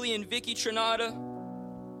 Billy and Vicky Trinata,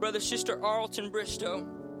 Brother Sister Arlton Bristow,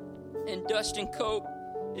 and Dustin Cope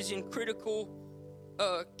is in critical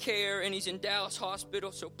care, and he's in Dallas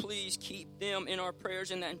Hospital, so please keep them in our prayers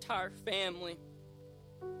and that entire family.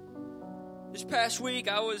 This past week,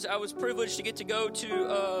 I was privileged to get to go to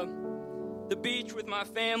the beach with my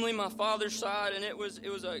family, my father's side, and it was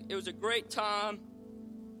a great time.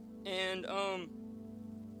 And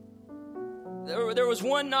there was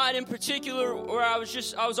one night in particular where I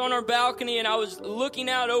was on our balcony and I was looking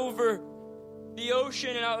out over the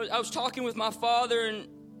ocean, and I was talking with my father,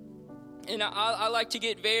 and I like to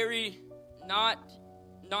get very not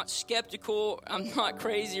skeptical. I'm not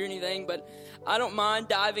crazy or anything, but I don't mind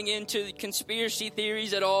diving into the conspiracy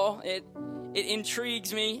theories at all. It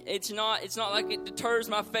intrigues me. It's not like it deters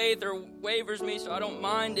my faith or wavers me, so I don't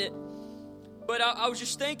mind it. But I was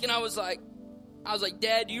just thinking, I was like,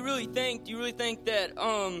 Dad, do you really think that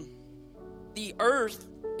the Earth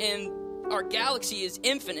and our galaxy is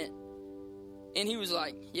infinite? And he was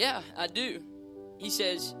like, yeah, I do. He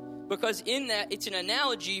says, because in that, it's an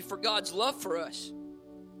analogy for God's love for us.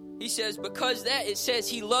 He says, because that, it says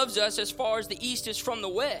He loves us as far as the east is from the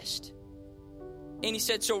west. And he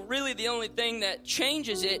said, so really the only thing that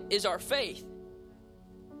changes it is our faith.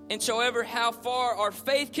 And so ever how far our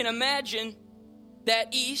faith can imagine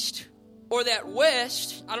that east or that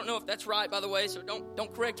west, I don't know if that's right, by the way, so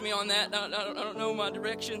don't correct me on that. I don't know my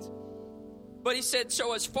directions. But he said,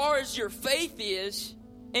 so as far as your faith is,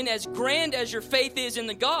 and as grand as your faith is in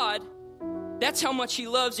the God, that's how much He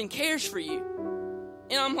loves and cares for you.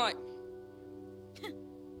 And I'm like,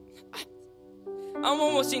 I'm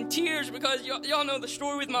almost in tears because y'all know the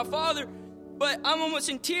story with my father, but I'm almost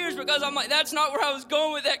in tears because I'm like, that's not where I was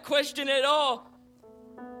going with that question at all.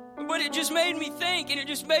 But it just made me think, and it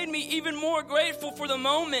just made me even more grateful for the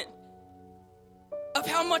moment of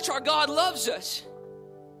how much our God loves us.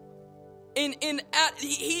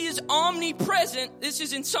 He is omnipresent. This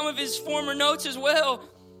is in some of his former notes as well.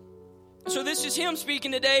 So this is him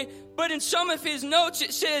speaking today. But in some of his notes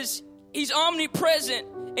it says He's omnipresent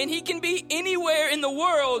and He can be anywhere in the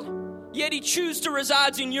world, yet He chooses to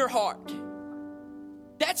reside in your heart.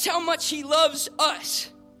 That's how much He loves us.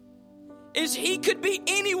 Is He could be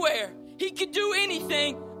anywhere. He could do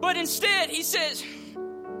anything, but instead He says,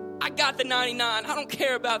 I got the 99. I don't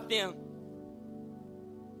care about them.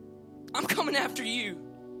 I'm coming after you.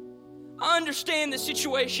 I understand the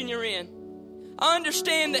situation you're in. I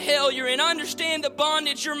understand the hell you're in. I understand the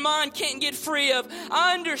bondage your mind can't get free of.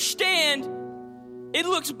 I understand it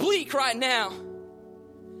looks bleak right now.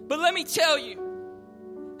 But let me tell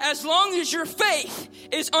you, as long as your faith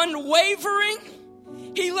is unwavering,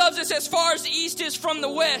 He loves us as far as the east is from the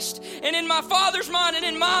west. And in my Father's mind and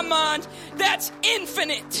in my mind, that's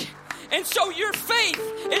infinite. And so your faith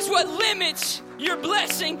is what limits your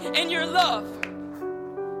blessing and your love.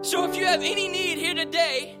 So if you have any need here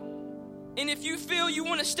today, And if you feel you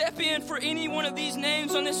want to step in for any one of these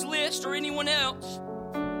names on this list or anyone else,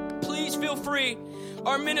 please feel free.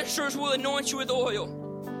 Our ministers will anoint you with oil.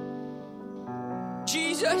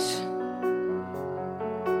 Jesus,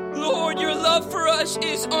 Lord, your love for us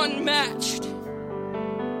is unmatched.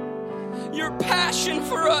 Your passion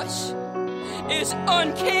for us is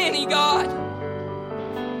uncanny, God.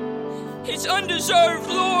 It's undeserved,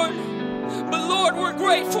 Lord, but Lord, we're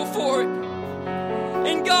grateful for it.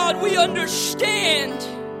 And God, we understand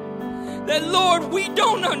that, Lord, we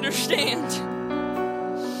don't understand.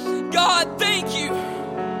 God, thank you.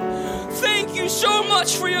 Thank you so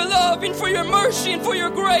much for your love and for your mercy and for your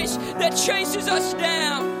grace that chases us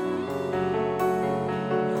down.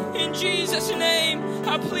 In Jesus' name,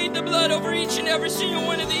 I plead the blood over each and every single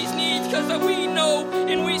one of these needs, because we know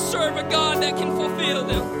and we serve a God that can fulfill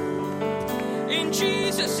them. In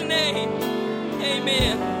Jesus' name,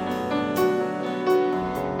 amen.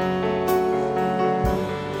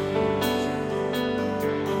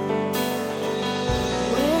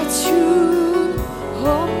 Where two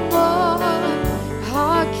or more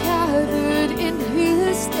are gathered in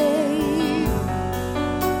His name,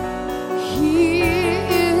 He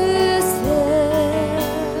is there.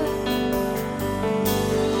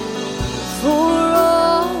 For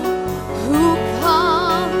all who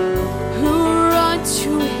come, who run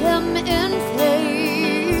to Him in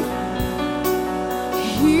faith,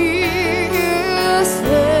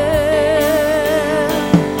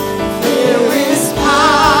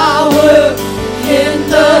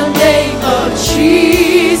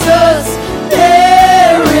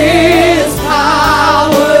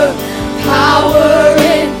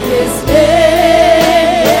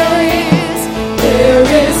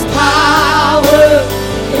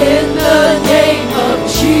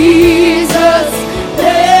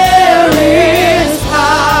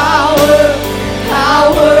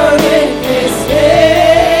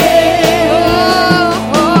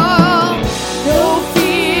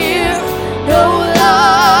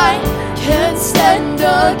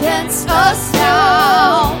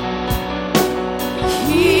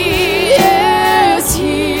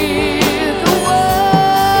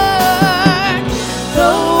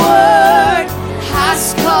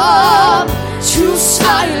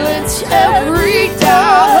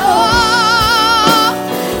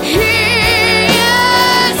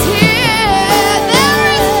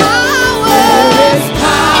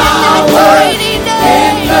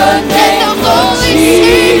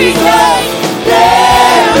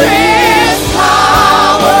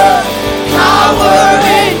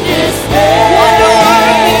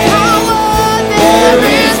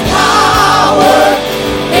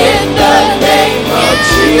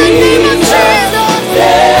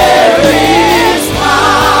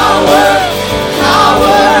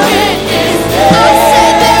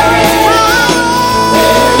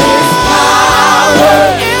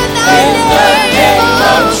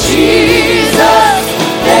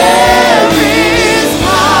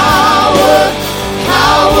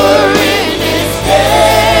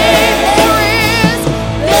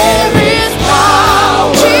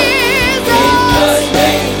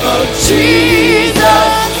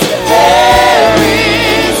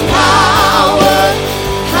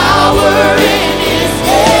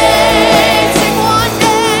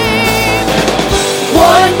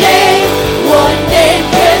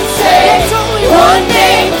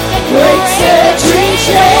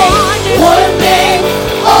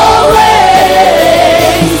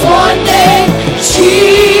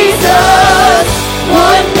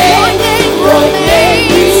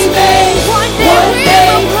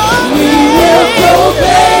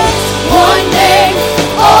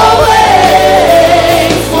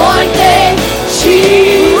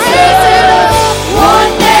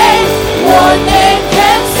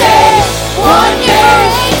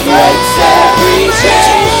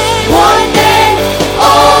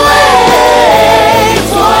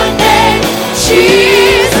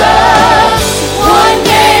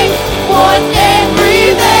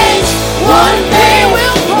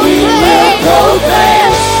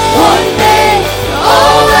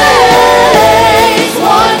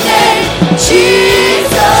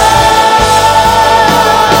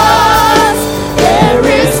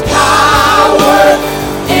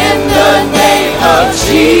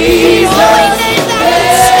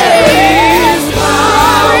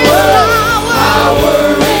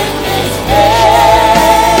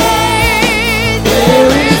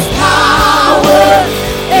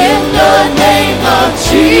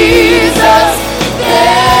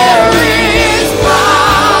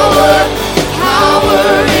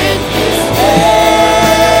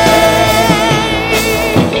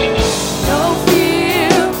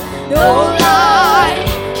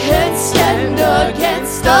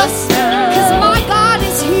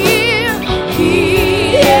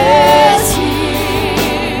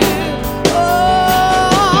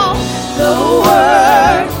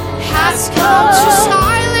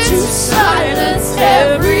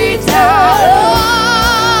 every time.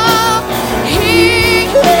 He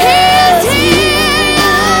is here.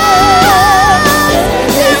 There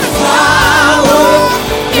is power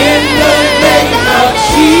in the name of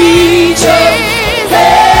Jesus.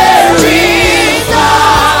 There is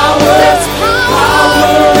power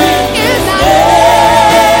in His name.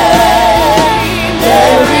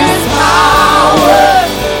 There is power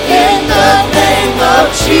in the name of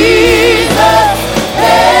Jesus.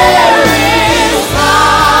 There is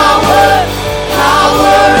power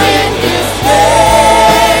in His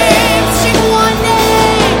name. Sing one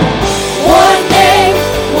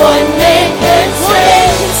name can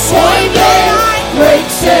save. One name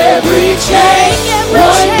breaks every chain.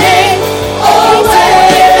 One name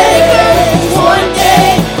always. One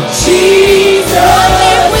name, Jesus.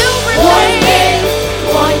 One name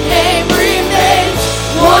remains.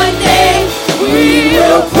 One name we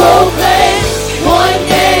will proclaim. One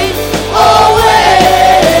name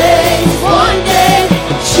always. One name,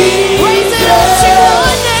 Jesus.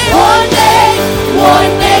 One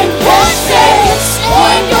name can save.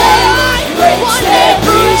 One name breaks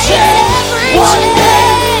every chain. One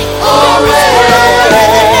name always.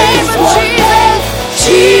 One name,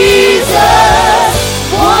 Jesus.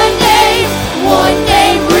 One name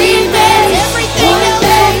remains. One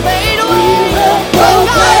name we will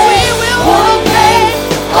proclaim. One name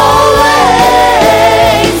always.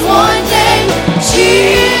 One name, Jesus.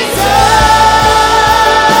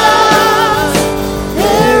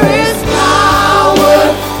 There is power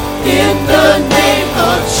in the name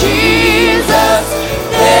of Jesus.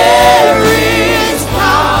 There is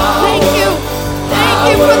power. Thank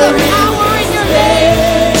you for the power in your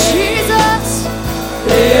name, Jesus.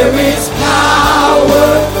 There is power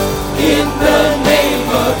in the name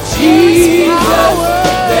of Jesus.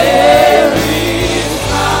 There is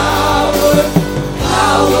power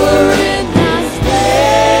in His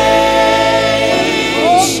name.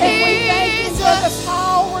 Oh, can we thank Him for the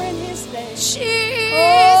power in His name?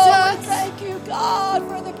 Oh, we thank you, God,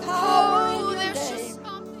 for the power in your name.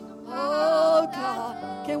 Oh, God.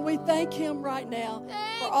 Can we thank Him right now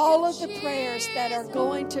for all of the prayers that are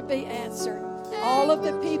going to be answered? All of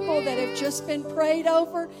the people that have just been prayed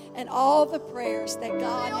over and all the prayers that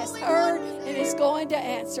God has heard and is going to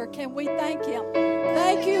answer. Can we thank Him?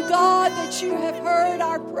 Thank you, God, that you have heard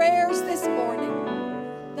our prayers this morning.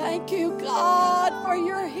 Thank you, God, for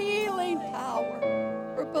your healing power,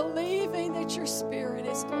 for believing that your Spirit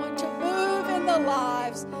is going to move in the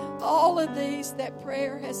lives of all of these that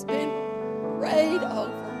prayer has been prayed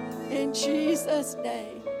over. In Jesus'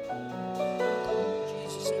 name.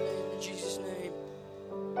 In Jesus' name.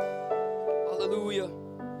 Hallelujah.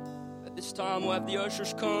 At this time, we'll have the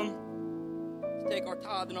ushers come to take our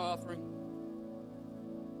tithe and offering.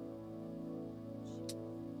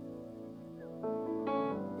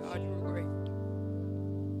 God, you are great.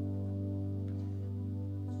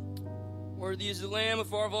 Worthy is the Lamb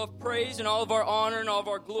of all of our praise and all of our honor and all of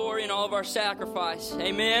our glory and all of our sacrifice.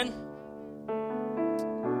 Amen.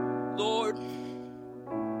 Lord,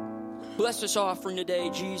 bless this offering today,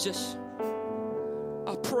 Jesus.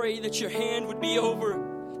 I pray that your hand would be over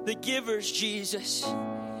the givers, Jesus,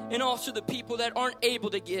 and also the people that aren't able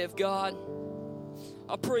to give, God.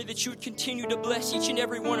 I pray that you would continue to bless each and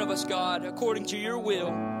every one of us, God, according to your will.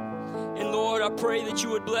 And Lord, I pray that you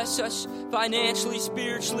would bless us financially,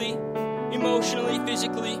 spiritually, emotionally,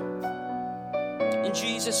 physically. In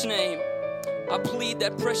Jesus' name, I plead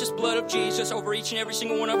that precious blood of Jesus over each and every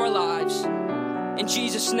single one of our lives. In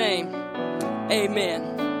Jesus' name,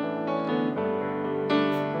 amen.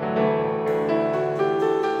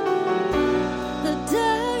 The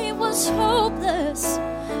day was hopeless.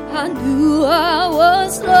 I knew I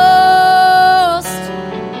was lost.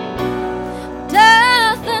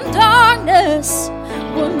 Death and darkness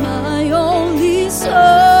were my only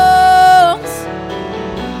songs.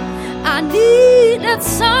 I needed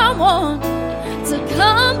someone to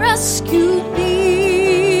come rescue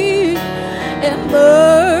me, and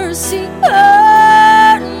mercy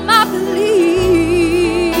heard my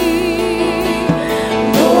plea.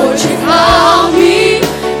 Lord, you found me,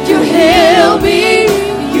 you healed me,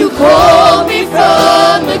 you called me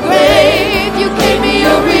from the grave, you gave me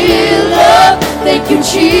a real love. Thank you,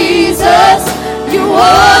 Jesus, you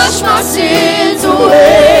washed my sins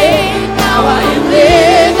away. Now I am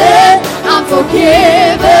living, I'm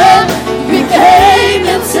forgiven. You came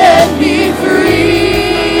and set me free.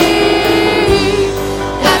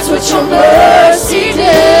 That's what your mercy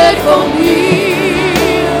did for me.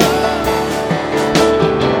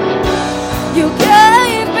 You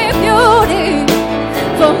gave me beauty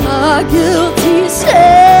for my guilty sins,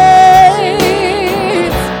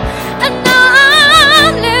 and now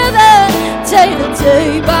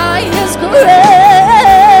day by His grace.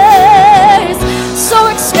 So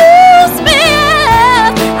excuse me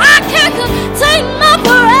if I can't contain my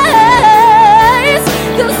praise,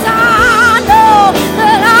 'cause I know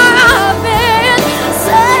that I've been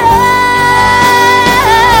saved.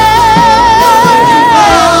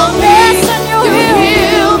 Yes, and you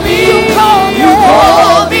heal me. You call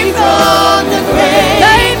me from the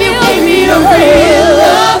grave. You gave me a real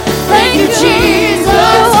love. Thank you,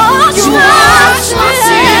 Jesus. You washed my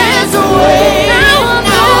sins away. Now I'm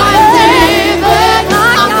living.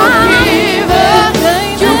 I'm forgiven.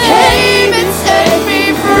 You came and set me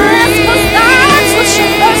free. That's what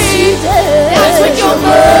your mercy did. That's what your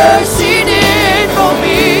mercy did for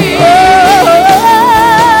me.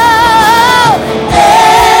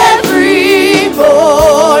 Every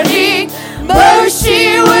morning, mercy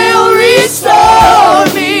will restore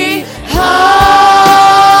me. I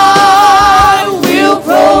will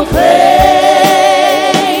proclaim,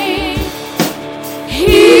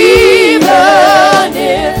 even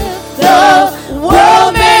if the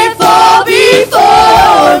world may fall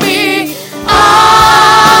before me, I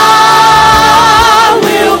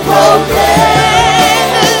will proclaim.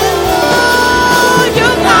 You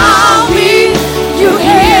found me, you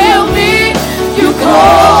healed me, you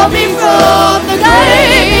called me from the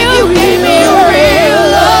grave. You gave me a real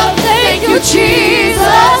love. Thank you,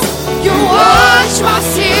 Jesus. You washed my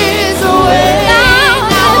sins away. Now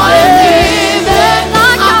I'm living.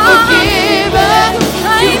 I'm forgiven.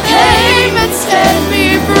 You came and set me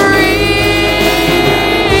free.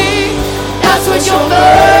 That's what your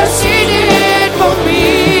mercy did for me.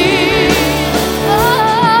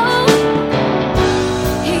 Oh,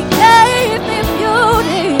 He gave me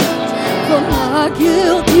beauty for my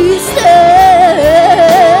guilty stains,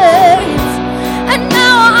 and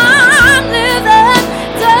now I'm living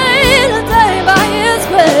day to day by His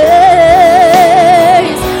grace.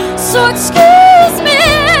 So excuse me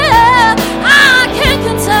if I can't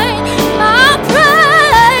contain my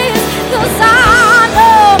praise, 'cause I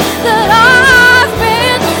know that I've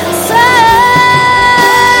been saved.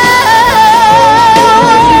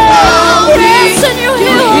 Yes, and you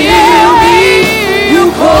healed me. You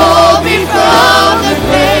called me from the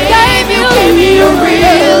grave. You gave me a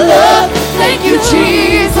real love. Thank you,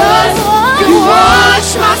 Jesus. You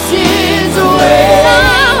washed my sins away.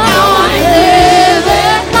 Now I'm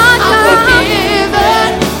living. I'm forgiven.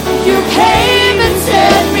 You came and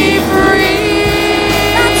set me free.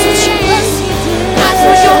 That's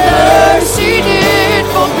what your mercy did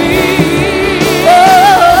for me.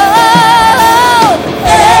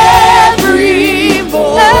 Every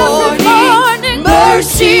morning,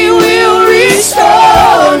 mercy will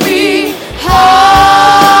restore me. I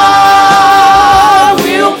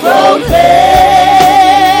will proclaim,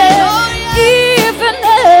 even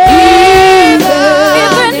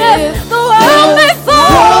if the world may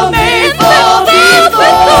fall before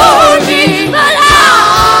me, but I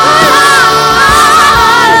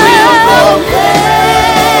will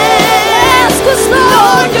proclaim. Yes, 'cause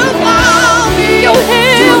Lord, you found me, you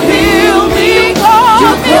healed me,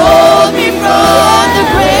 you called me from the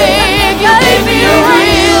grave. You gave me a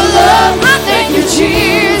real love. I thank you,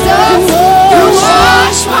 Jesus. You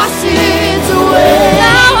washed my sins away.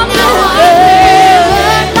 Now I'm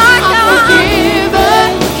living. I'm forgiven.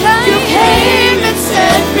 You came and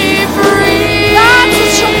set me free. That's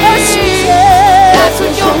what your mercy did. That's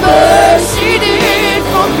what your mercy did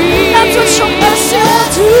for me. That's what your mercy will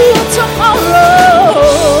do tomorrow.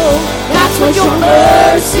 That's what your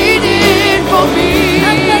mercy did for me.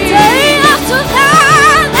 And the day after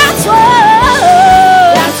that, that's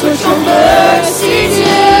what your mercy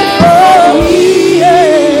did for me.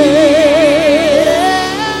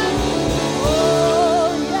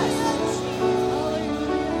 Oh, yes.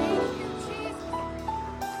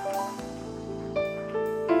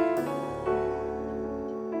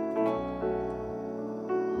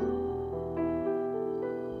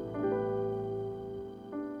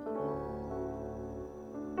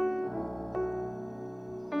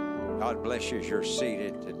 God bless you as you're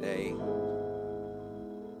seated today.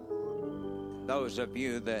 Those of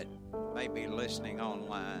you that may be listening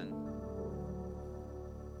online,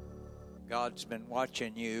 God's been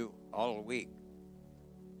watching you all week.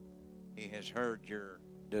 He has heard your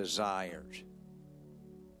desires.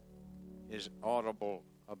 His audible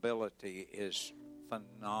ability is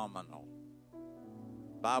phenomenal.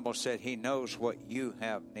 The Bible said He knows what you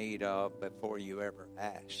have need of before you ever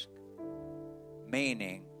ask.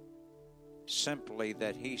 Meaning, simply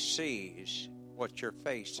that He sees what you're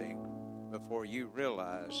facing before you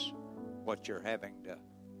realize what you're having to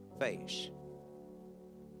face.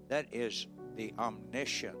 That is the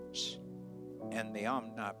omniscience in the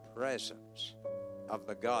omnipresence of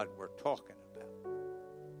the God we're talking about.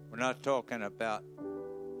 We're not talking about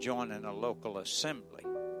joining a local assembly.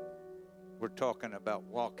 We're talking about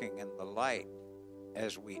walking in the light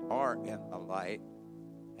as we are in the light.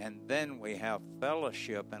 And then we have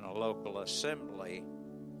fellowship in a local assembly,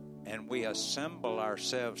 and we assemble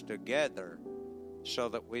ourselves together so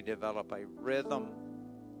that we develop a rhythm,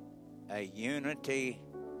 a unity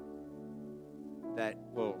that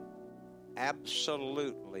will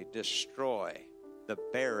absolutely destroy the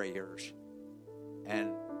barriers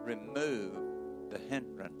and remove the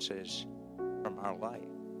hindrances from our life.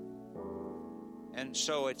 And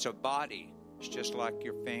so it's a body. It's just like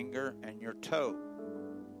your finger and your toe.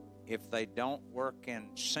 If they don't work in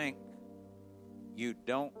sync, you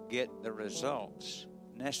don't get the results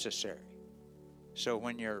necessary. So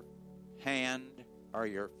when your hand or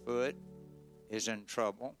your foot is in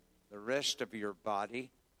trouble, the rest of your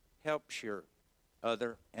body helps your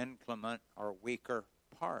other inclement or weaker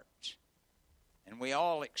parts. And we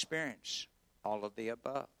all experience all of the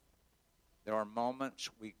above. There are moments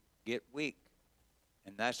we get weak.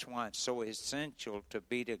 And that's why it's so essential to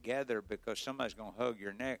be together, because somebody's going to hug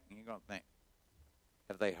your neck and you're going to think,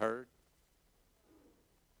 have they heard?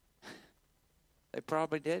 They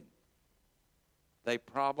probably didn't. They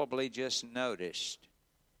probably just noticed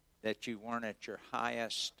that you weren't at your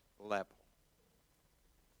highest level.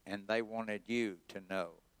 And they wanted you to know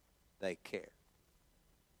they care.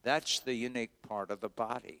 That's the unique part of the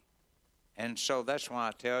body. And so that's why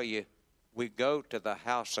I tell you, we go to the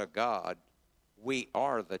house of God. We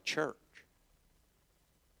are the church.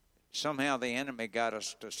 Somehow the enemy got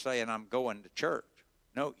us to saying, I'm going to church.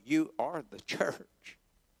 No, you are the church.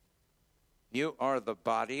 You are the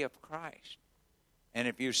body of Christ. And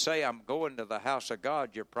if you say, I'm going to the house of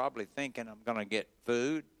God, you're probably thinking, I'm going to get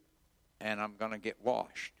food and I'm going to get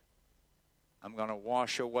washed. I'm going to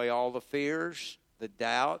wash away all the fears, the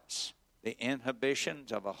doubts, the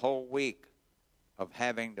inhibitions of a whole week of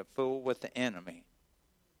having to fool with the enemy.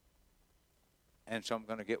 And so I'm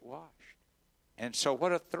going to get washed. And so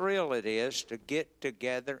what a thrill it is to get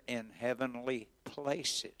together in heavenly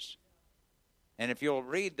places. And if you'll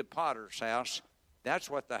read the Potter's House, that's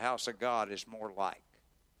what the house of God is more like.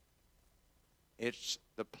 It's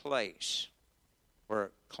the place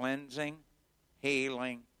where cleansing,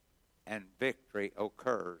 healing, and victory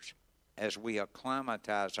occurs as we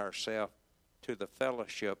acclimatize ourselves to the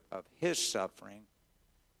fellowship of His suffering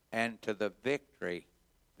and to the victory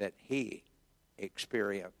that He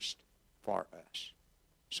experienced for us.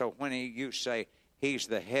 So when you say He's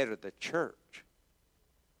the head of the church,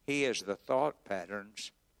 He is the thought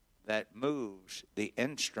patterns that moves the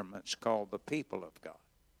instruments called the people of God.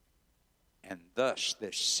 And thus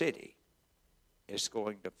this city is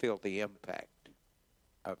going to feel the impact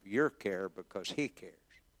of your care because He cares.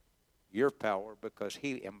 Your power because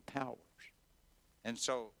He empowers. And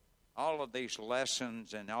so all of these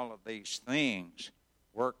lessons and all of these things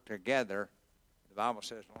work together. The Bible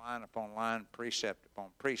says line upon line, precept upon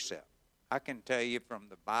precept. I can tell you from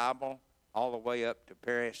the Bible all the way up to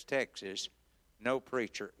Paris, Texas, no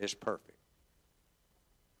preacher is perfect.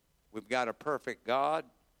 We've got a perfect God,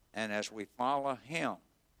 and as we follow Him,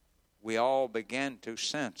 we all begin to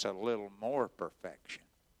sense a little more perfection.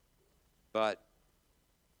 But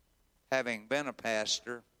having been a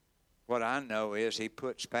pastor, what I know is He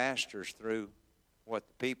puts pastors through what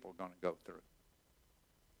the people are going to go through.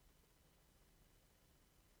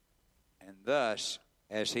 And thus,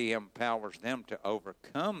 as He empowers them to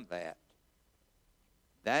overcome that,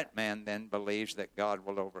 that man then believes that God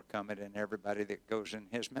will overcome it in everybody that goes in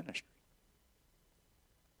his ministry.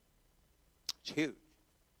 It's huge.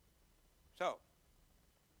 So,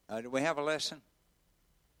 do we have a lesson?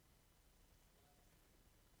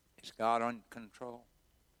 Is God on control?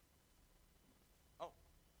 Oh.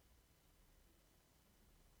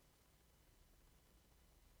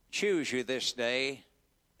 Choose you this day,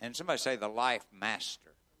 and somebody say the life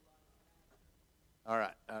master. All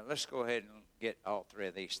right, let's go ahead and get all three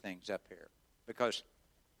of these things up here. Because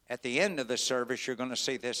at the end of the service, you're going to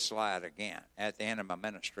see this slide again. At the end of my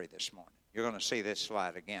ministry this morning, you're going to see this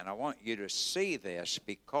slide again. I want you to see this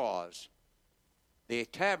because the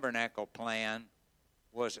tabernacle plan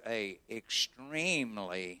was a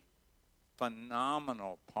extremely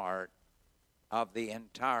phenomenal part of the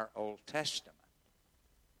entire Old Testament.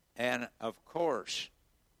 And, of course,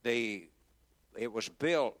 it was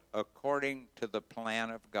built according to the plan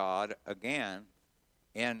of God, again,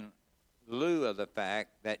 in lieu of the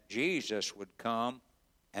fact that Jesus would come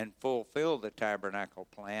and fulfill the tabernacle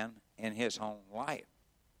plan in His own life.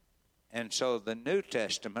 And so the New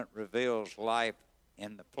Testament reveals life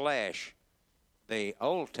in the flesh the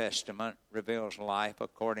Old Testament reveals life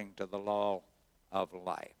according to the law of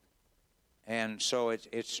life. And so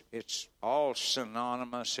it's all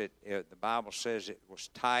synonymous. The Bible says it was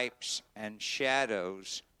types and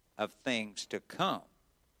shadows of things to come,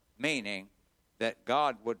 meaning that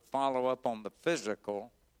God would follow up on the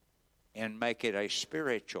physical and make it a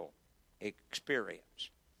spiritual experience.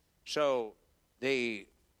 So the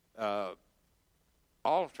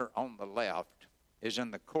altar on the left is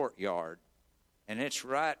in the courtyard, and it's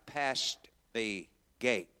right past the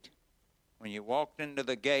gate. When you walked into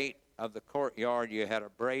the gate of the courtyard, you had a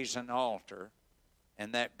brazen altar,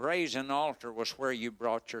 and that brazen altar was where you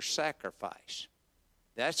brought your sacrifice.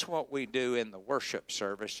 That's what we do in the worship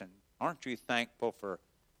service, and aren't you thankful for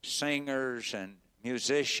singers and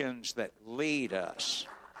musicians that lead us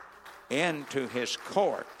into His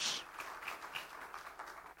courts?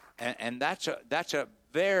 And that's a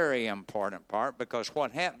very important part, because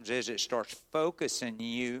what happens is it starts focusing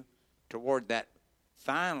you toward that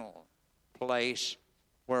final place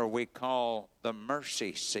where we call the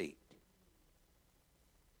mercy seat.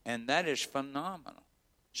 And that is phenomenal.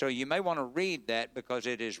 So you may want to read that, because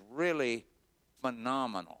it is really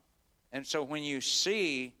phenomenal. And so when you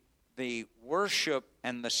see the worship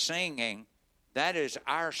and the singing, that is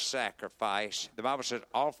our sacrifice. The Bible says,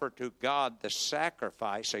 offer to God the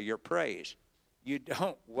sacrifice of your praise. You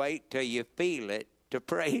don't wait till you feel it to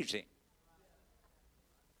praise Him.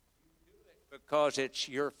 You do it because it's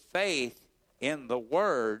your faith in the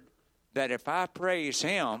Word that if I praise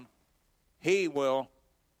Him, He will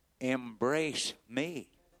embrace me.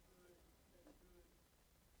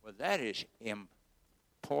 Well, that is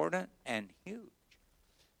important and huge.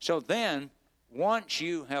 So then, once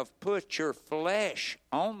you have put your flesh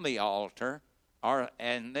on the altar, or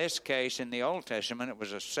in this case, in the Old Testament, it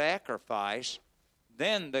was a sacrifice,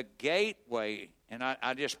 then the gateway, and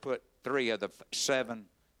I just put 3 of the 7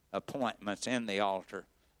 appointments in the altar,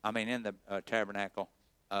 in the tabernacle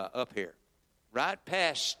up here. Right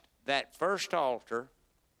past that first altar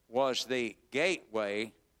was the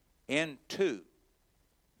gateway into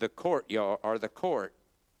the courtyard, or the court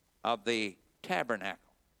of the tabernacle.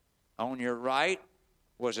 On your right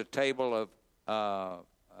was a table of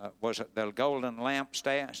the golden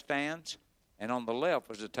lampstands, and on the left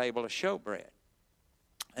was a table of showbread.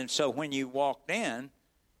 And so when you walked in,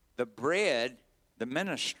 the bread, the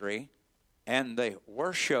ministry, and the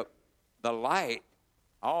worship, the light,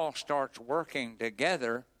 all starts working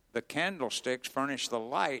together. The candlesticks furnish the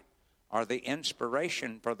light, are the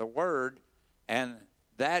inspiration for the word, and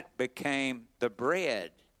that became the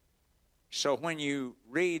bread. So when you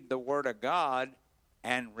read the Word of God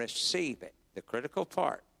and receive it, the critical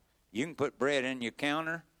part, you can put bread in your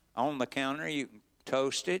counter, on the counter, you can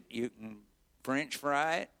toast it, you can French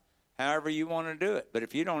fry it, however you want to do it. But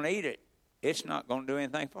if you don't eat it, it's not going to do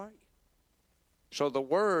anything for you. So the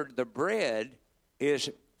Word, the bread, is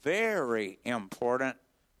very important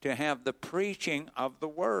to have the preaching of the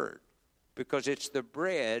Word, because it's the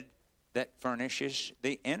bread that furnishes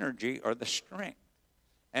the energy or the strength.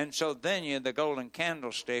 And so then the golden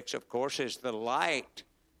candlesticks, of course, is the light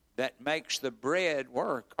that makes the bread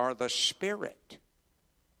work, or the Spirit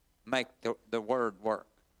make the word work.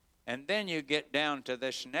 And then you get down to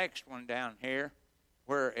this next one down here,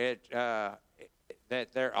 where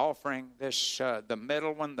that they're offering this, the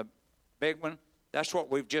middle one, the big one. That's what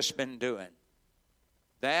we've just been doing.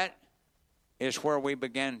 That is where we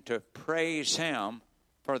begin to praise Him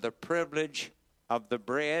for the privilege of the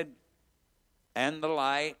bread and the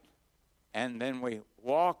light, and then we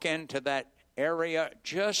walk into that area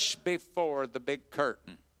just before the big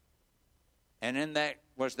curtain. And in that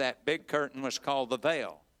big curtain was called the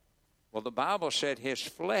veil. Well, the Bible said His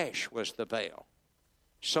flesh was the veil.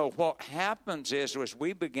 So what happens is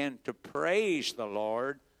we begin to praise the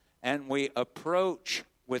Lord, and we approach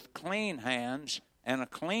with clean hands and a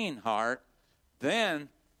clean heart. Then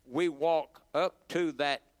we walk up to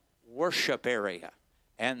that worship area.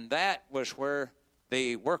 And that was where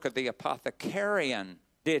the work of the apothecarian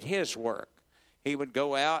did his work. He would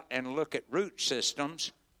go out and look at root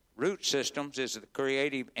systems. Root systems is the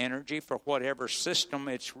creative energy for whatever system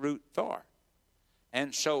it's root for.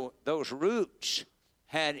 And so those roots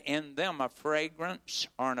had in them a fragrance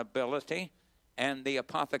or an ability, and the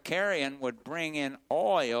apothecarian would bring in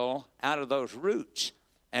oil out of those roots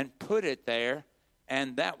and put it there,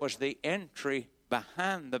 and that was the entry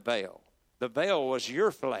behind the veil. The veil was your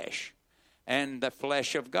flesh and the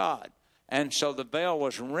flesh of God. And so the veil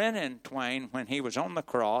was rent in twain when He was on the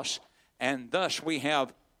cross, and thus we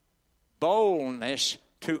have boldness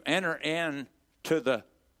to enter into the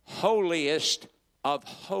holiest of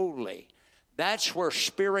holy. That's where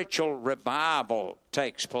spiritual revival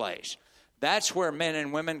takes place. That's where men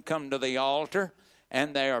and women come to the altar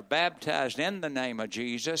and they are baptized in the name of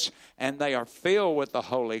Jesus and they are filled with the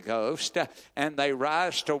Holy Ghost and they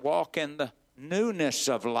rise to walk in the newness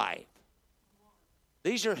of life.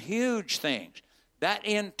 These are huge things. That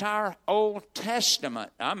entire Old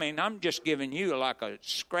Testament, I mean, I'm just giving you like a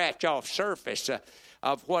scratch-off surface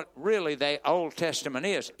of what really the Old Testament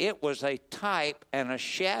is. It was a type and a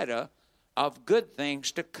shadow of good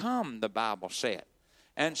things to come, the Bible said.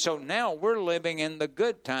 And so now we're living in the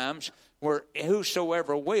good times where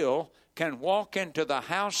whosoever will can walk into the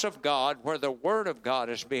house of God where the Word of God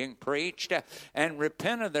is being preached and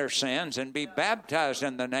repent of their sins and be baptized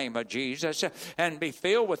in the name of Jesus and be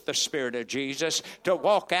filled with the Spirit of Jesus to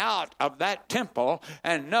walk out of that temple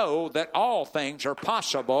and know that all things are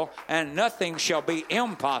possible and nothing shall be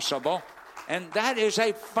impossible. And that is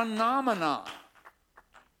a phenomenon.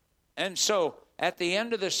 And so at the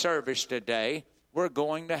end of the service today, we're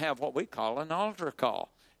going to have what we call an altar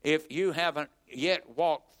call. If you haven't yet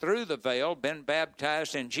walked through the veil, been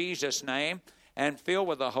baptized in Jesus' name, and filled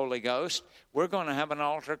with the Holy Ghost, we're going to have an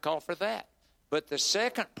altar call for that. But the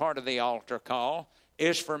second part of the altar call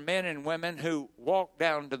is for men and women who walk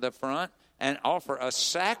down to the front and offer a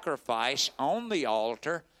sacrifice on the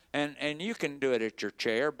altar. And you can do it at your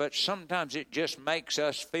chair, but sometimes it just makes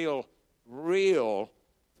us feel real,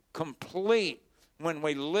 complete, when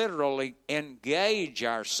we literally engage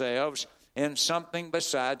ourselves in something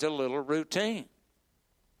besides a little routine.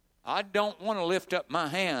 I don't want to lift up my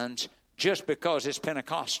hands just because it's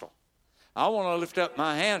Pentecostal. I want to lift up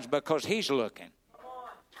my hands because He's looking.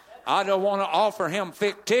 I don't want to offer Him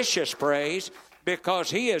fictitious praise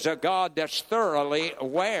because He is a God that's thoroughly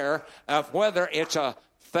aware of whether it's a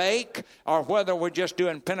fake or whether we're just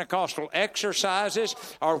doing Pentecostal exercises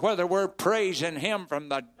or whether we're praising Him from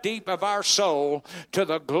the deep of our soul to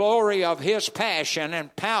the glory of His passion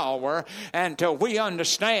and power until we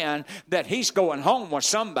understand that He's going home with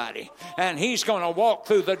somebody and He's going to walk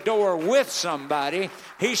through the door with somebody.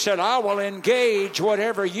 He said, I will engage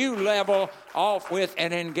whatever you level off with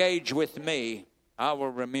and engage with me. I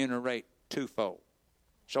will remunerate twofold.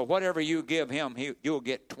 So whatever you give Him, you'll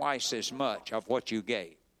get twice as much of what you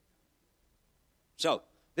gave. So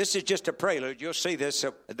this is just a prelude. You'll see this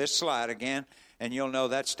slide again, and you'll know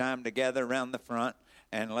that's time to gather around the front,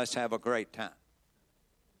 and let's have a great time.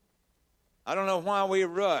 I don't know why we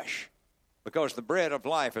rush, because the bread of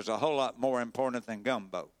life is a whole lot more important than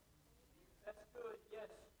gumbo. That's good, yes.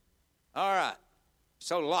 All right.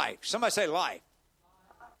 So life. Somebody say life.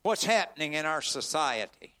 What's happening in our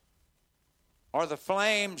society? Are the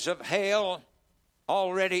flames of hell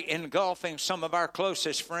already engulfing some of our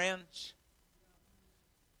closest friends?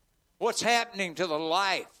 What's happening to the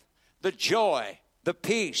life, the joy, the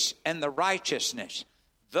peace, and the righteousness?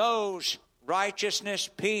 Those righteousness,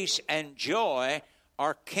 peace, and joy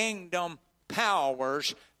are kingdom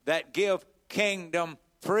powers that give kingdom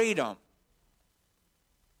freedom.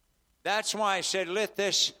 That's why I said, let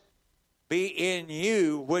this be in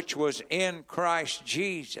you, which was in Christ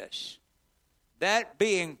Jesus. That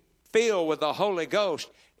being filled with the Holy Ghost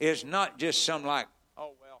is not just some like,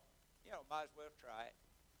 oh, well, might as well try it.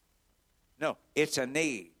 No, it's a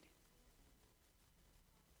need.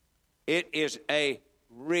 It is a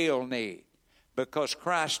real need. Because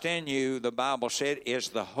Christ in you, the Bible said, is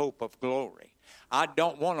the hope of glory. I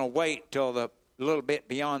don't want to wait till the little bit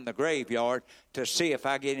beyond the graveyard to see if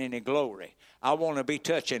I get any glory. I want to be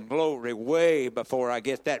touching glory way before I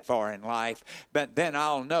get that far in life. But then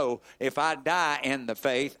I'll know if I die in the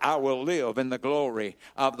faith, I will live in the glory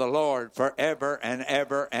of the Lord forever and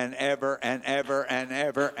ever and ever and ever and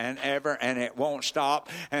ever and ever. And it won't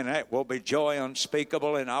stop. And it will be joy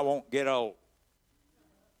unspeakable and I won't get old.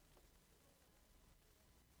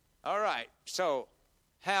 All right. So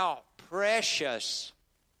how precious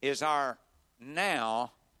is our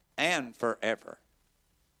now and forever?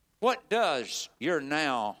 What does your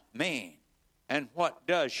now mean? And what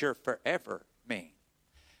does your forever mean?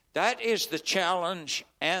 That is the challenge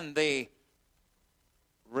and the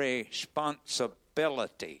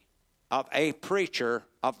responsibility of a preacher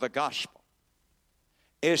of the gospel,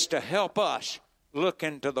 is to help us look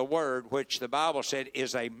into the Word, which the Bible said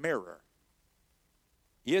is a mirror.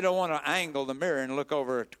 You don't want to angle the mirror and look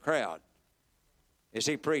over at the crowd. Is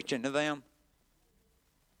he preaching to them?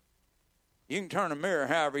 You can turn a mirror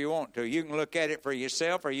however you want to. You can look at it for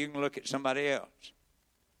yourself or you can look at somebody else.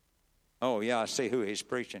 Oh, yeah, I see who he's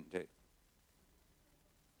preaching to.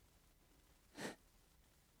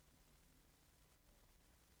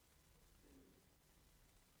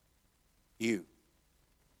 You.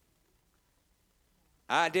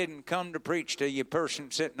 I didn't come to preach to you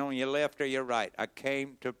person sitting on your left or your right. I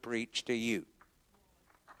came to preach to you.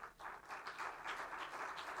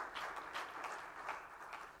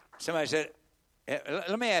 Somebody said,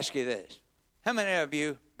 let me ask you this. How many of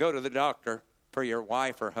you go to the doctor for your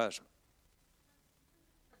wife or husband?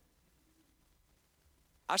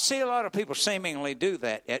 I see a lot of people seemingly do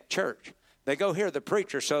that at church. They go hear the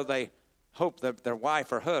preacher so they hope that their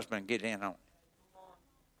wife or husband get in on it.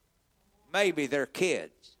 Maybe their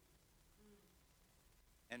kids.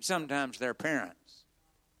 And sometimes their parents.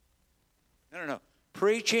 No.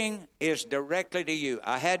 Preaching is directly to you.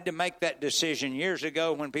 I had to make that decision years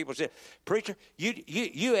ago when people said, preacher,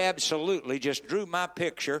 you absolutely just drew my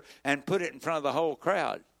picture and put it in front of the whole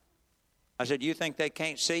crowd. I said, you think they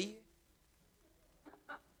can't see you?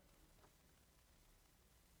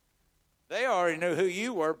 They already knew who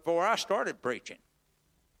you were before I started preaching.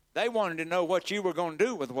 They wanted to know what you were going to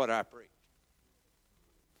do with what I preached.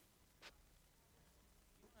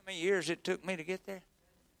 How many years it took me to get there?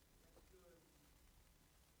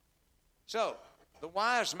 So, the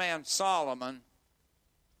wise man Solomon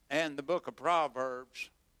and the book of Proverbs,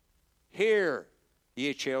 hear,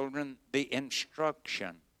 ye children, the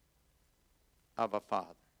instruction of a father,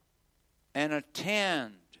 and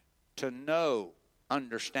attend to know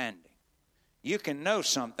understanding. You can know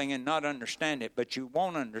something and not understand it, but you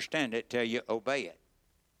won't understand it till you obey it.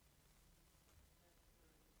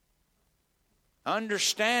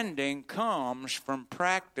 Understanding comes from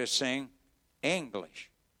practicing English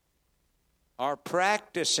or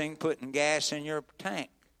practicing putting gas in your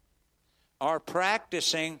tank or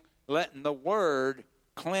practicing letting the Word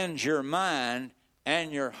cleanse your mind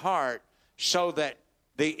and your heart so that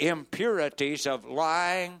the impurities of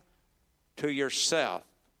lying to yourself,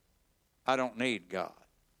 I don't need God.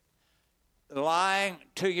 Lying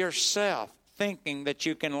to yourself, thinking that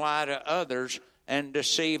you can lie to others and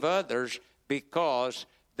deceive others because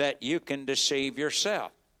that you can deceive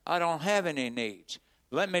yourself. I don't have any needs.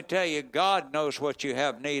 Let me tell you, God knows what you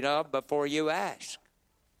have need of before you ask.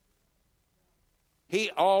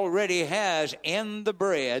 He already has in the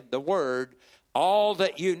bread, the Word, all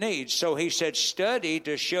that you need. So he said, study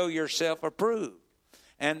to show yourself approved.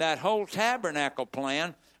 And that whole tabernacle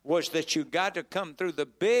plan was that you got to come through the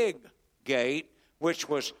big gate, which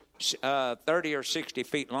was 30 or 60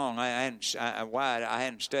 feet long. Wide. I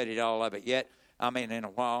hadn't studied all of it yet. In a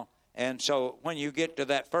while. And so when you get to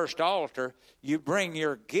that first altar, you bring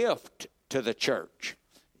your gift to the church,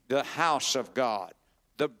 the house of God,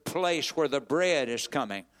 the place where the bread is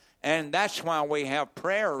coming. And that's why we have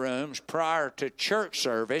prayer rooms prior to church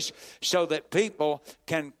service so that people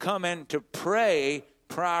can come in to pray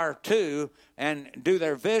prior to and do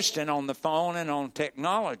their visiting on the phone and on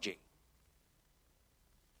technology.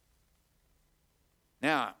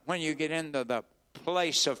 Now, when you get into the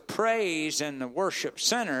place of praise in the worship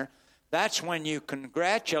center, that's when you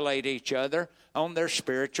congratulate each other on their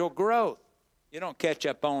spiritual growth. You don't catch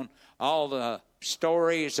up on all the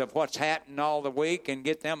stories of what's happened all the week and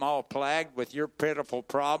get them all plagued with your pitiful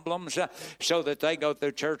problems so that they go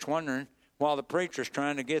through church wondering while the preacher's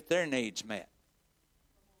trying to get their needs met.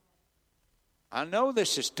 I know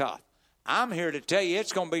this is tough. I'm here to tell you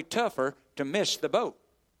it's going to be tougher to miss the boat.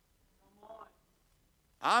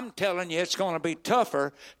 I'm telling you it's going to be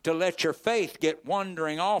tougher to let your faith get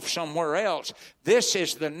wandering off somewhere else. This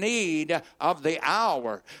is the need of the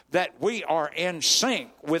hour, that we are in sync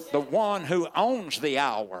with the one who owns the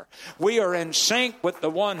hour. We are in sync with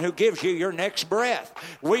the one who gives you your next breath.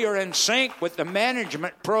 We are in sync with the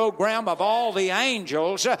management program of all the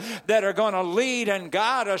angels that are going to lead and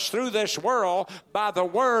guide us through this world by the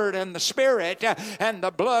Word and the Spirit and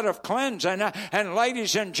the blood of cleansing. And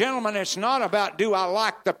ladies and gentlemen, it's not about do I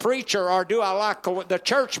like the preacher or do I like the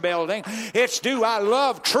church building. It's do I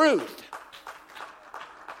love truth.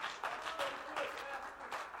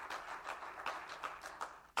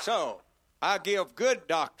 So, I give good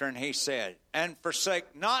doctrine, he said, and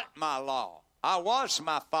forsake not my law. I was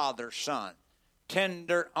my father's son,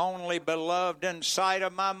 tender, only beloved in sight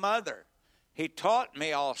of my mother. He taught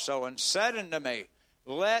me also and said unto me,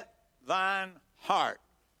 let thine heart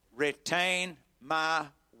retain my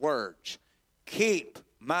words. Keep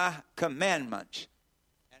my commandments.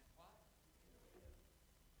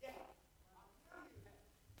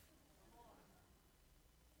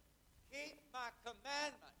 Keep my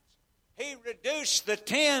commandments. He reduced the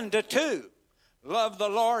 10 to 2. Love the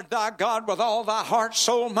Lord thy God with all thy heart,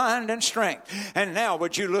 soul, mind, and strength. And now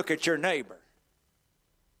would you look at your neighbor?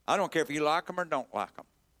 I don't care if you like them or don't like them.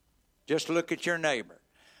 Just look at your neighbor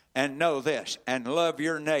and know this, and love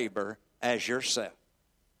your neighbor as yourself.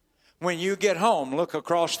 When you get home, look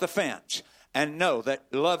across the fence And know that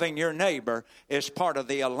loving your neighbor is part of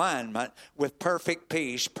the alignment with perfect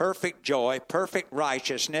peace, perfect joy, perfect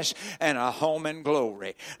righteousness, and a home in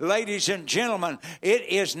glory. Ladies and gentlemen, it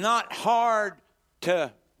is not hard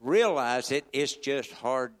to realize it. It's just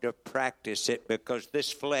hard to practice it, because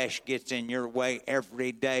this flesh gets in your way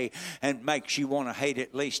every day and makes you want to hate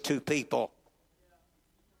at least two people.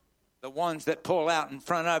 The ones that pull out in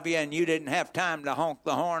front of you and you didn't have time to honk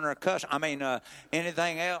the horn or cuss.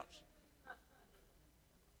 Anything else.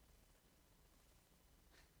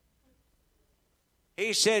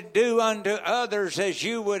 He said, do unto others as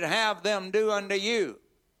you would have them do unto you.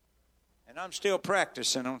 And I'm still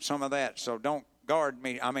practicing on some of that, so don't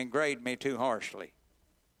grade me too harshly,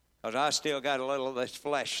 because I still got a little of this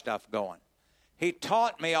flesh stuff going. He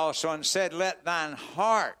taught me also and said, let thine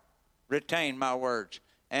heart retain my words,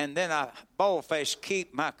 and then I boldface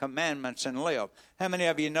keep my commandments and live. How many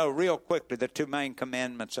of you know real quickly the two main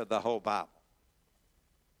commandments of the whole Bible?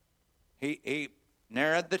 He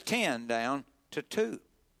narrowed the 10 down to 2,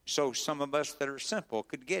 so some of us that are simple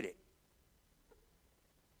could get it.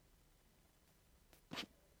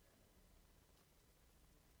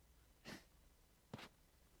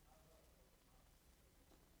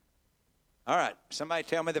 All right, somebody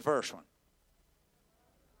tell me the first one.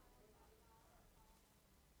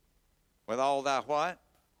 With all thy what?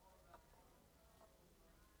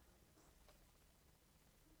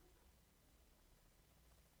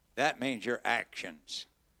 That means your actions.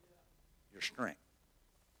 Your strength.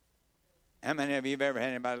 How many of you have ever had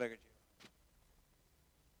anybody look at you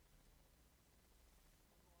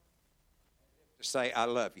to say, I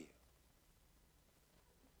love you?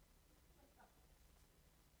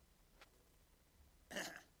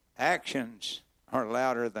 Actions are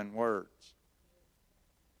louder than words.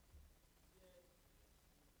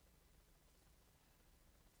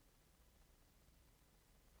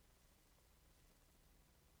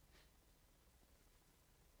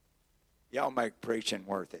 Y'all make preaching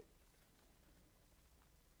worth it.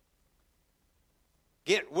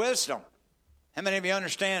 Get wisdom. How many of you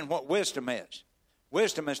understand what wisdom is?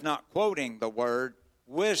 Wisdom is not quoting the word.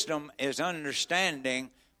 Wisdom is understanding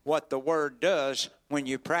what the word does when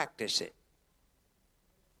you practice it.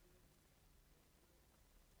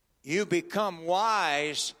 You become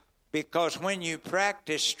wise because when you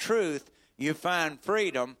practice truth, you find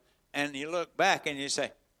freedom, and you look back and you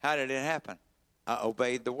say, how did it happen? I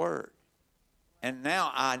obeyed the word. And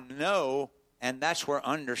now I know, and that's where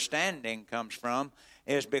understanding comes from,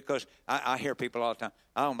 is because I hear people all the time,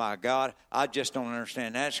 oh my God, I just don't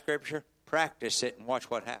understand that scripture. Practice it and watch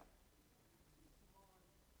what happens.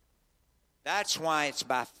 That's why it's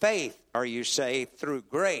by faith are you saved through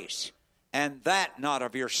grace, and that not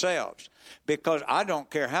of yourselves. Because I don't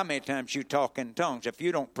care how many times you talk in tongues, if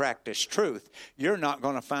you don't practice truth, you're not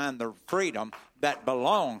going to find the freedom that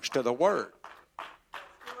belongs to the word.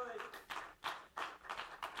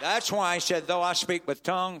 That's why I said, though I speak with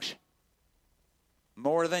tongues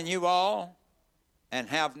more than you all, and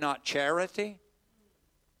have not charity,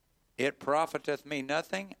 it profiteth me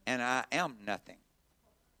nothing, and I am nothing.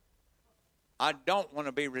 I don't want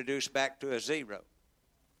to be reduced back to a zero.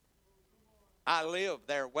 I lived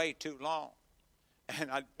there way too long, and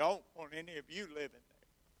I don't want any of you living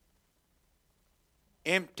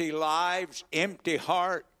there. Empty lives, empty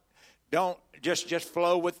heart. Don't just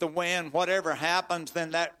flow with the wind. Whatever happens,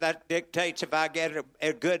 then that dictates if I get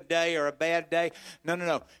a good day or a bad day.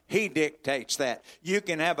 No. He dictates that. You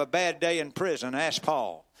can have a bad day in prison. Ask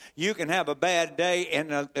Paul. You can have a bad day in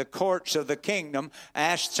the courts of the kingdom.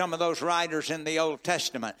 Ask some of those writers in the Old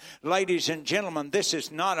Testament. Ladies and gentlemen, this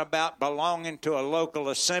is not about belonging to a local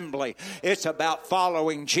assembly. It's about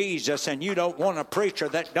following Jesus, and you don't want a preacher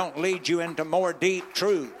that don't lead you into more deep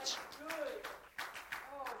truths.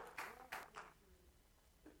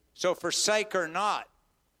 So forsake her not.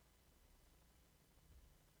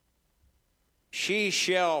 She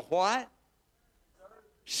shall what?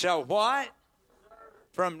 Shall what?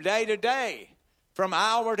 From day to day, from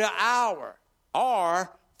hour to hour,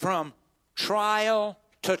 or from trial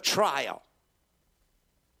to trial.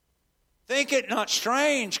 Think it not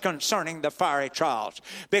strange concerning the fiery trials,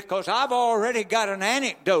 because I've already got an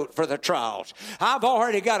antidote for the trials. I've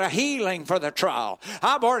already got a healing for the trial.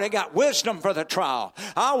 I've already got wisdom for the trial.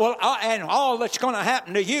 And all that's going to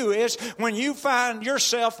happen to you is when you find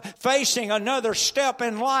yourself facing another step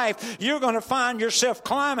in life, you're going to find yourself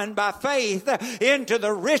climbing by faith into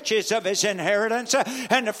the riches of his inheritance.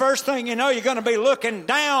 And the first thing you know, you're going to be looking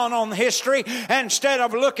down on history instead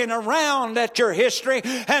of looking around at your history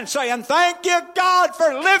and saying, thank Thank you, God,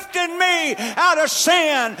 for lifting me out of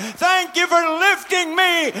sin. Thank you for lifting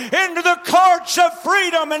me into the courts of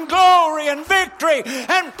freedom and glory and victory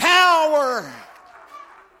and power.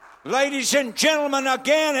 Ladies and gentlemen,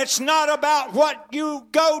 again, it's not about what you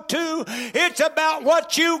go to. It's about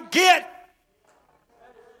what you get.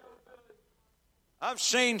 I've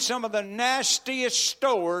seen some of the nastiest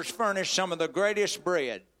stores furnish some of the greatest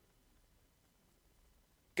bread.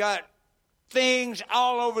 Got things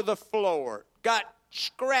all over the floor. Got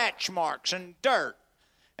scratch marks and dirt.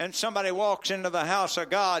 And somebody walks into the house of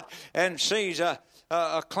God and sees a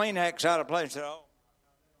Kleenex out of place and says, oh,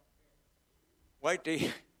 wait till you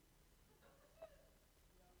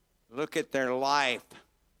look at their life.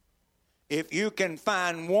 If you can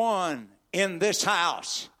find one in this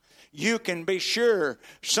house, you can be sure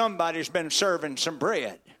somebody's been serving some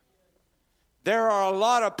bread. There are a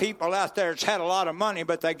lot of people out there that's had a lot of money,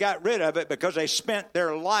 but they got rid of it because they spent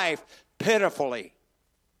their life pitifully.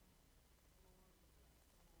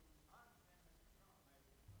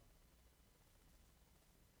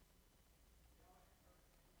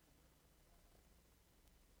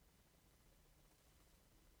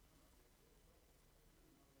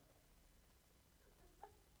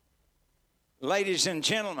 Ladies and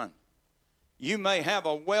gentlemen, you may have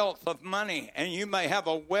a wealth of money and you may have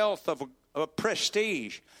a wealth of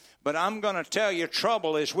prestige, but I'm going to tell you,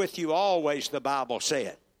 trouble is with you always, the Bible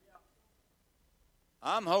said.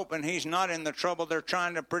 I'm hoping he's not in the trouble they're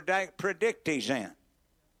trying to predict he's in.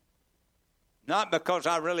 Not because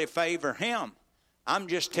I really favor him. I'm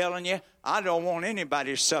just telling you, I don't want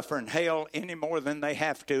anybody suffering hell any more than they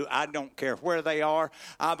have to. I don't care where they are.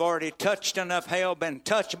 I've already touched enough hell, been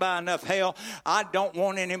touched by enough hell. I don't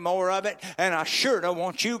want any more of it, and I sure don't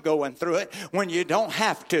want you going through it when you don't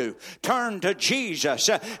have to. Turn to Jesus,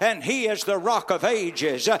 and he is the rock of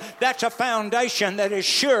ages. That's a foundation that is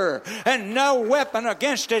sure, and no weapon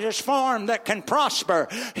against it is formed that can prosper.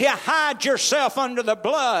 You hide yourself under the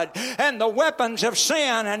blood, and the weapons of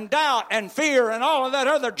sin and doubt and fear and all of that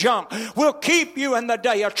other junk will keep you in the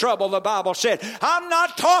day of trouble, the Bible said. I'm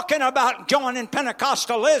not talking about joining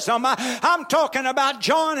Pentecostalism. I'm talking about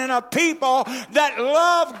joining a people that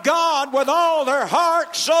love God with all their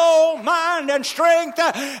heart, soul, mind, and strength,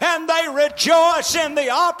 and they rejoice in the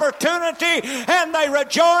opportunity and they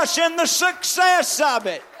rejoice in the success of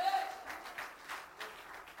it.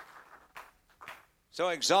 So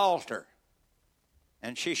exalt her,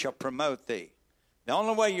 and she shall promote thee. The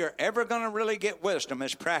only way you're ever going to really get wisdom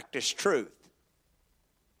is practice truth.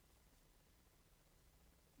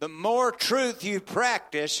 The more truth you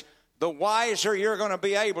practice, the wiser you're going to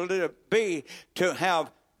be able to be to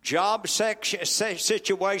have job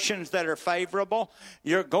situations that are favorable.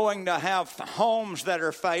 You're going to have homes that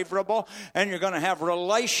are favorable, and you're going to have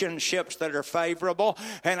relationships that are favorable.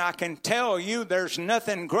 And I can tell you there's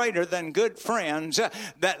nothing greater than good friends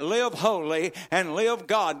that live holy and live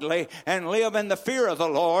godly and live in the fear of the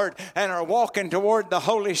Lord and are walking toward the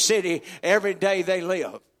holy city every day they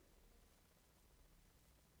live.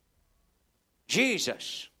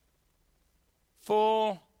 Jesus,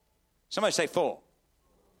 full, somebody say full.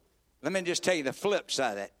 Let me just tell you the flip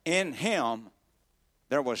side of that. In him,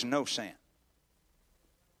 there was no sin.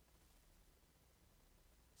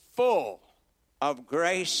 Full of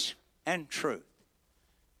grace and truth.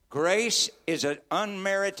 Grace is an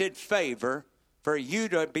unmerited favor for you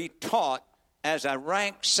to be taught as a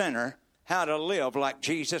ranked sinner how to live like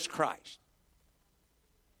Jesus Christ.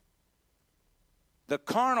 The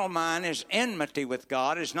carnal mind is enmity with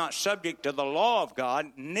God, is not subject to the law of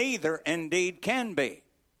God, neither indeed can be.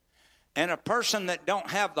 And a person that don't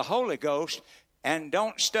have the Holy Ghost and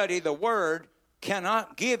don't study the Word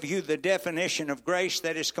cannot give you the definition of grace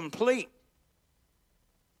that is complete.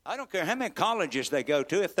 I don't care how many colleges they go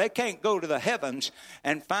to, if they can't go to the heavens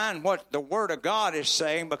and find what the Word of God is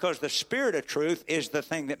saying, because the Spirit of truth is the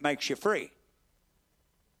thing that makes you free.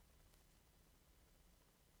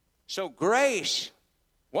 So grace,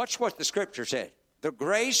 watch what the Scripture said. The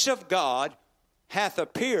grace of God hath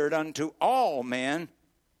appeared unto all men.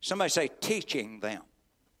 Somebody say, teaching them.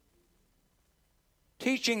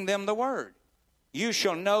 Teaching them the Word. You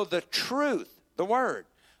shall know the truth, the Word,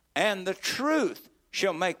 and the truth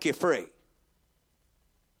shall make you free.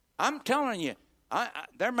 I'm telling you,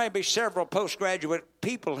 there may be several postgraduate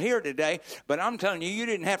people here today, but I'm telling you, you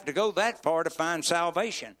didn't have to go that far to find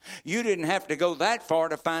salvation. You didn't have to go that far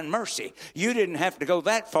to find mercy. You didn't have to go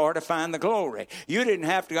that far to find the glory. You didn't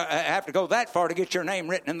have to go that far to get your name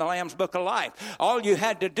written in the Lamb's Book of Life. All you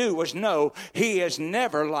had to do was know He has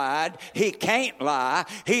never lied. He can't lie.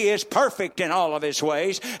 He is perfect in all of His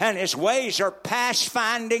ways, and His ways are past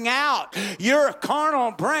finding out. Your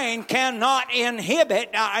carnal brain cannot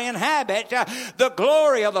inhabit the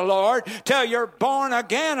glory of the Lord till you're born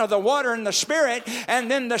again of the water and the Spirit, and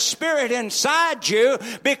then the Spirit inside you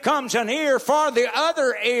becomes an ear for the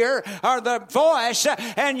other ear, or the voice,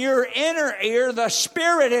 and your inner ear, the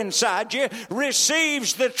Spirit inside you,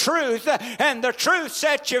 receives the truth, and the truth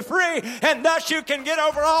sets you free, and thus you can get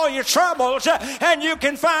over all your troubles, and you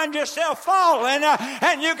can find yourself falling,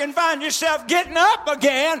 and you can find yourself getting up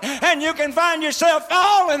again, and you can find yourself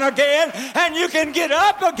falling again, and you can get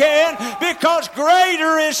up again, because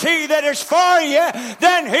greater is He that is for you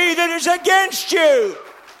than he that is against you.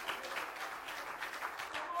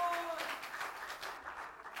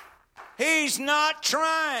 He's not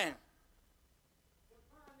trying to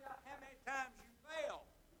find out how many times you fail.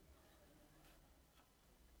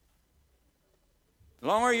 The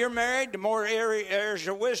longer you're married, the more areas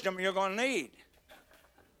of wisdom you're going to need.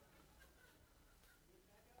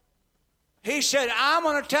 He said, I'm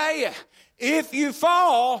going to tell you, if you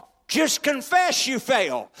fall, just confess you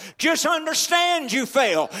fail. Just understand you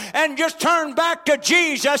fail. And just turn back to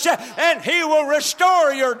Jesus, and He will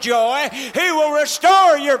restore your joy. He will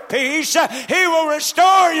restore your peace. He will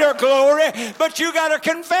restore your glory. But you got to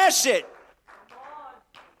confess it.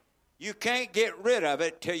 You can't get rid of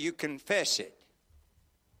it till you confess it.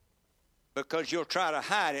 Because you'll try to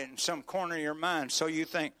hide it in some corner of your mind, so you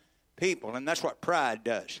think people, and that's what pride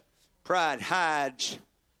does. Pride hides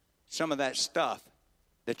some of that stuff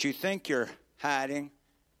that you think you're hiding,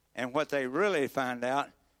 and what they really find out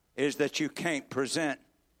is that you can't present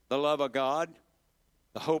the love of God,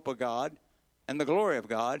 the hope of God, and the glory of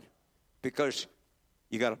God because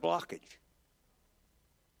you got a blockage.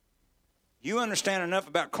 You understand enough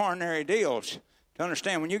about coronary deals to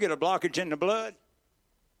understand when you get a blockage in the blood,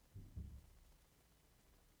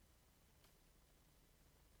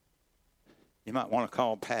 you might want to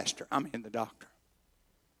call pastor. The doctor.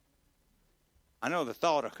 I know the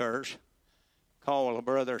thought occurs, call a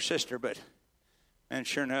brother or sister, but man,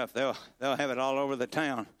 sure enough, they'll have it all over the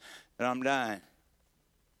town that I'm dying.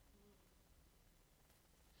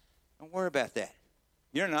 Don't worry about that.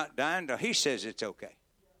 You're not dying till He says it's okay.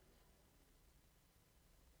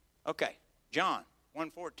 Okay, John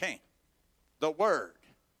 1:14. The Word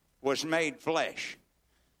was made flesh.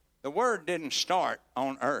 The Word didn't start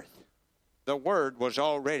on earth. The Word was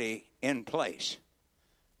already in place.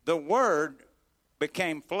 The Word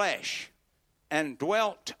became flesh and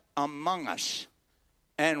dwelt among us,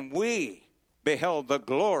 and we beheld the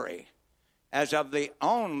glory as of the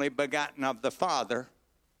only begotten of the Father,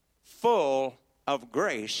 full of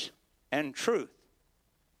grace and truth.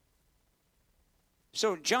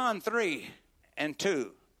 So John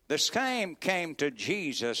 3:2, the same came to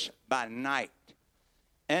Jesus by night,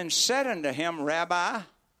 and said unto him, Rabbi,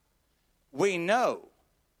 we know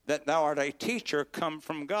that thou art a teacher come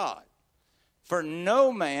from God. For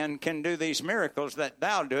no man can do these miracles that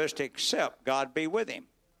thou doest except God be with him.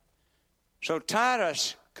 So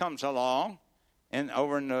Titus comes along, and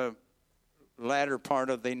over in the latter part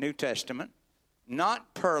of the New Testament,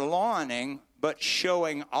 not purloining, but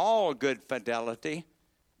showing all good fidelity,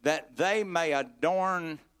 that they may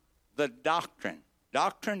adorn the doctrine.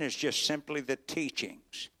 Doctrine is just simply the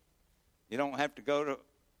teachings. You don't have to go to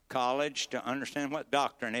college to understand what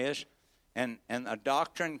doctrine is. And a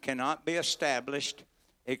doctrine cannot be established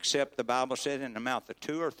except, the Bible said, in the mouth of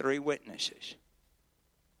 2 or 3 witnesses.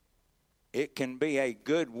 It can be a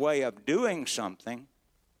good way of doing something,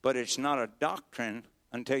 but it's not a doctrine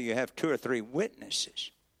until you have 2 or 3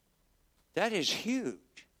 witnesses. That is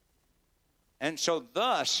huge. And so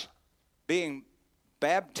thus, being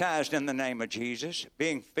baptized in the name of Jesus,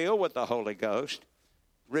 being filled with the Holy Ghost,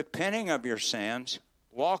 repenting of your sins,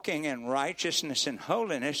 walking in righteousness and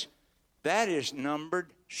holiness, that is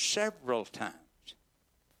numbered several times.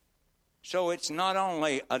 So it's not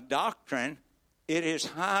only a doctrine, it is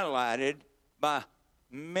highlighted by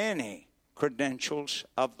many credentials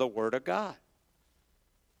of the Word of God.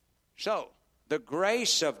 So, the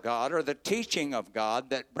grace of God, or the teaching of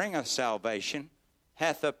God that bringeth salvation,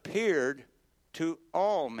 hath appeared to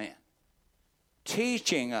all men,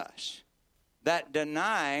 teaching us that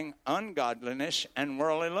denying ungodliness and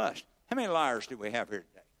worldly lust. How many liars do we have here today?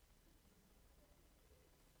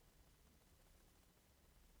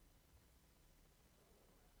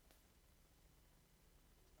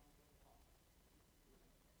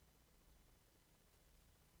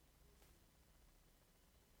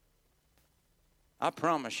 I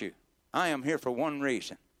promise you, I am here for one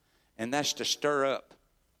reason, and that's to stir up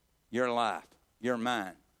your life, your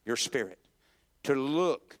mind, your spirit, to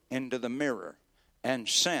look into the mirror and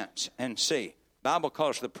sense and see. The Bible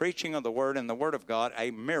calls the preaching of the Word and the Word of God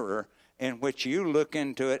a mirror in which you look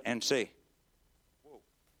into it and see. Whoa.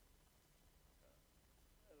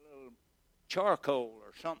 A little charcoal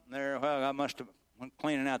or something there. Well, I must have, when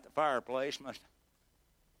cleaning out the fireplace,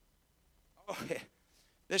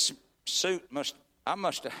 this suit I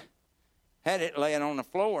must have had it laying on the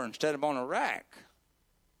floor instead of on a rack.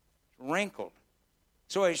 It's wrinkled.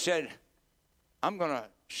 So he said, I'm going to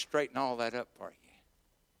straighten all that up for you.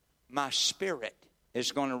 My spirit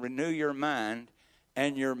is going to renew your mind,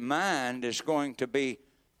 and your mind is going to be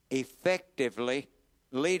effectively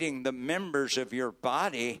leading the members of your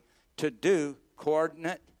body to do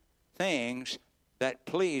coordinate things that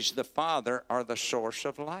please the Father or the source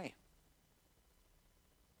of life.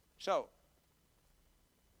 So,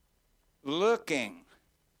 looking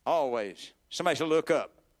always. Somebody say, look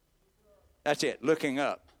up. That's it, looking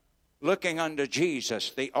up. Looking unto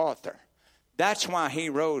Jesus, the author. That's why he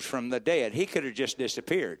rose from the dead. He could have just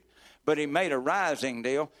disappeared. But he made a rising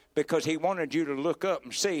deal because he wanted you to look up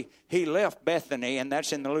and see. He left Bethany, and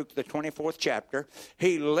that's in the Luke, the 24th chapter.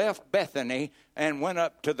 He left Bethany and went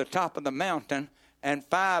up to the top of the mountain, and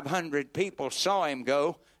 500 people saw him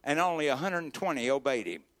go, and only 120 obeyed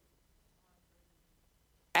him.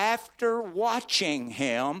 After watching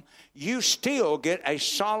him, you still get a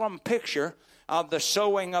solemn picture of the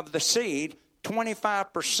sowing of the seed,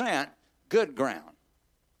 25% good ground.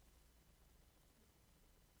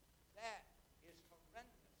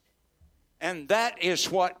 And that is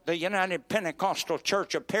what the United Pentecostal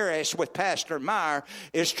Church of Paris with Pastor Meyer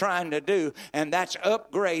is trying to do. And that's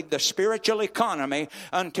upgrade the spiritual economy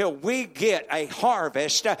until we get a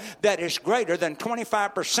harvest that is greater than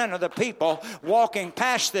 25% of the people walking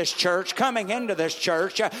past this church, coming into this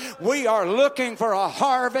church. We are looking for a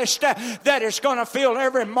harvest that is going to fill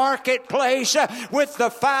every marketplace with the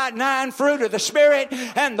 9 fruit of the Spirit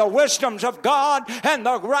and the wisdoms of God and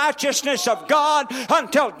the righteousness of God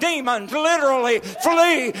until demons literally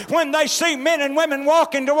flee when they see men and women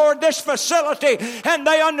walking toward this facility, and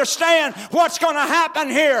they understand what's going to happen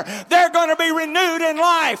here. They're going to be renewed in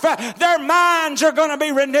life. Their minds are going to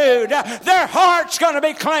be renewed. Their heart's going to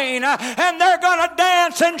be clean, and they're going to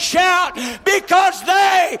dance and shout because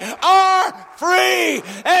they are free,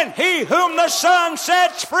 and he whom the Son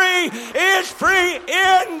sets free is free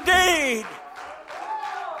indeed.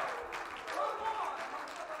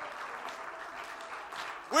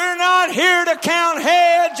 We're not here to count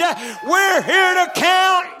heads. We're here to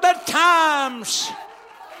count the times.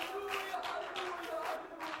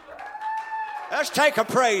 Let's take a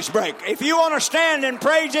praise break. If you want to stand and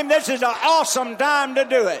praise Him, this is an awesome time to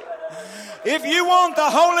do it. If you want the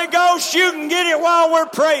Holy Ghost, you can get it while we're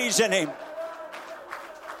praising Him.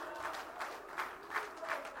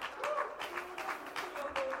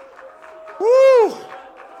 Woo!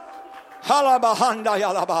 Halabahanda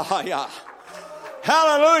yalabahaya.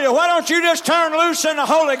 Hallelujah. Why don't you just turn loose in the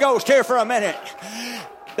Holy Ghost here for a minute?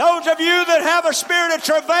 Those of you that have a spirit of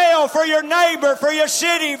travail for your neighbor, for your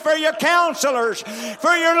city, for your counselors,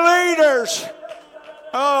 for your leaders.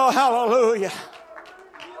 Oh, hallelujah.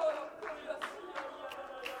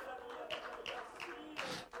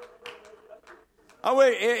 Oh,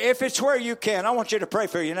 if it's where you can, I want you to pray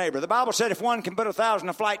for your neighbor. The Bible said if one can put 1,000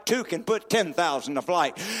 to flight, 2 can put 10,000 to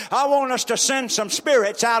flight. I want us to send some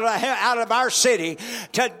spirits out of our city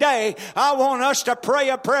today. I want us to pray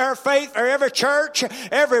a prayer of faith for every church,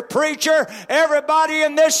 every preacher, everybody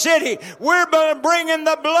in this city. We're bringing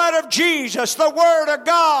the blood of Jesus, the Word of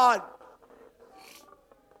God.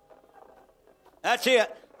 That's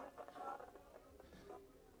it.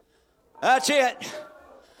 That's it.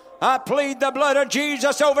 I plead the blood of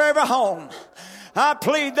Jesus over every home. I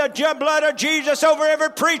plead the blood of Jesus over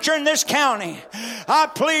every preacher in this county. I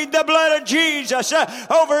plead the blood of Jesus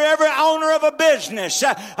over every owner of a business.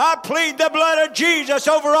 I plead the blood of Jesus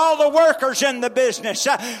over all the workers in the business.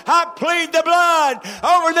 I plead the blood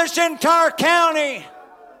over this entire county.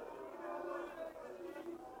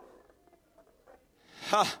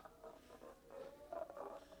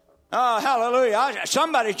 Oh, hallelujah.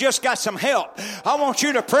 Somebody just got some help. I want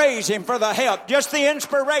you to praise Him for the help, just the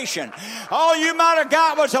inspiration. All you might have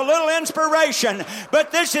got was a little inspiration,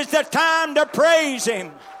 but this is the time to praise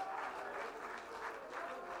Him.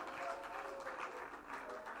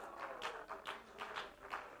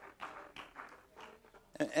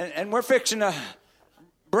 And we're fixing to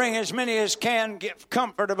bring as many as can get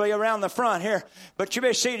comfortably around the front here. But you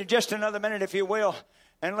be seated just another minute if you will.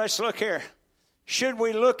 And let's look here. Should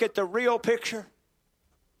we look at the real picture?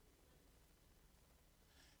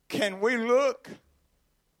 Can we look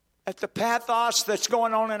at the pathos that's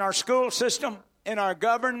going on in our school system, in our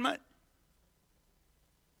government?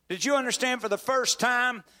 Did you understand for the first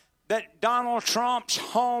time that Donald Trump's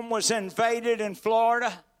home was invaded in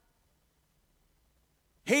Florida?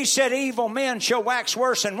 He said evil men shall wax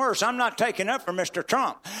worse and worse. I'm not taking up for Mr.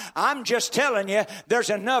 Trump. I'm just telling you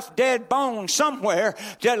there's enough dead bones somewhere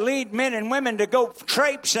to lead men and women to go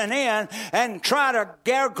traipsing in and try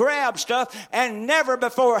to grab stuff. And never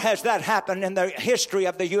before has that happened in the history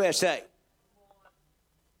of the USA.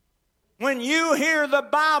 When you hear the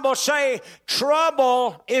Bible say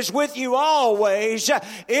trouble is with you always,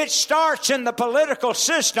 it starts in the political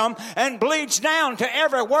system and bleeds down to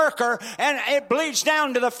every worker, and it bleeds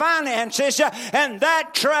down to the finances, and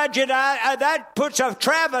that tragedy, that puts a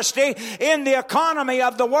travesty in the economy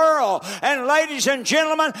of the world. And ladies and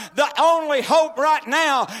gentlemen, the only hope right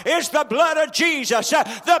now is the blood of Jesus,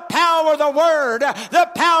 the power of the Word,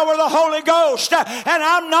 the power of the Holy Ghost. And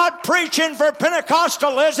I'm not preaching for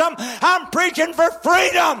Pentecostalism. I'm preaching for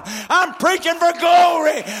freedom. I'm preaching for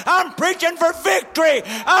glory. I'm preaching for victory.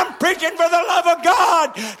 I'm preaching for the love of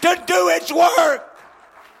God to do its work.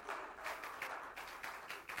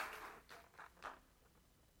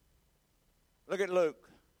 Look at Luke.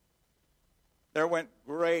 There went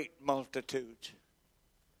great multitudes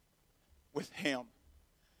with him.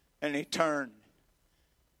 And he turned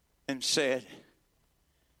and said,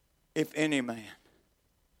 if any man,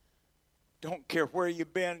 don't care where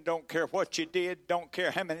you've been, don't care what you did, don't care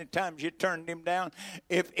how many times you turned him down.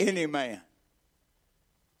 If any man.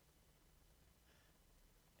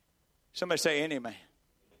 Somebody say any man.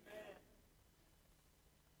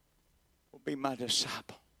 Will be my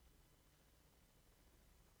disciple.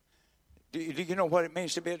 Do you know what it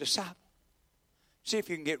means to be a disciple? See if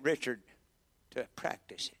you can get Richard to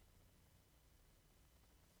practice it.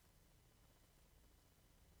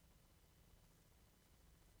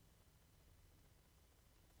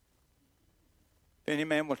 If any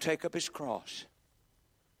man will take up his cross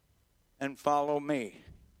and follow me.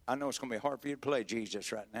 I know it's going to be hard for you to play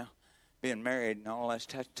Jesus right now. Being married and all that's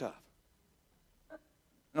tough.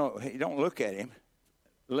 No, you don't look at him.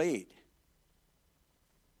 Lead.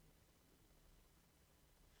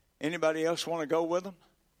 Anybody else want to go with them?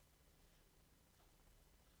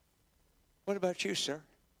 What about you, sir?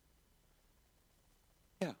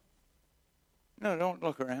 Yeah. No, don't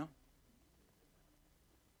look around.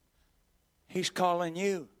 He's calling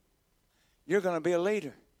you. You're going to be a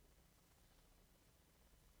leader.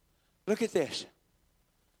 Look at this.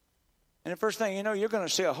 And the first thing you know, you're going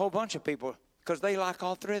to see a whole bunch of people because they like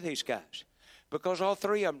all three of these guys. Because all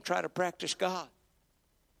three of them try to practice God.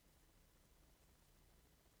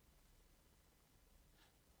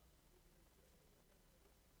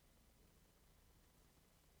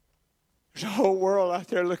 There's a whole world out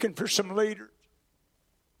there looking for some leaders.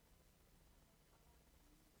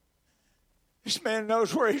 This man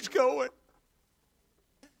knows where he's going.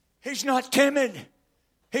 He's not timid.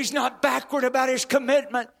 He's not backward about his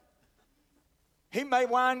commitment. He may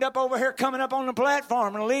wind up over here coming up on the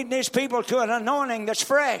platform and leading his people to an anointing that's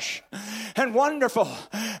fresh and wonderful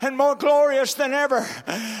and more glorious than ever.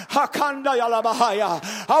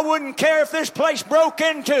 I wouldn't care if this place broke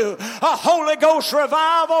into a Holy Ghost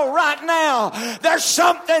revival right now. There's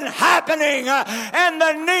something happening, and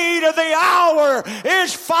the need of the hour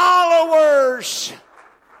is followers.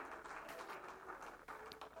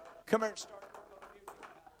 Come here and start.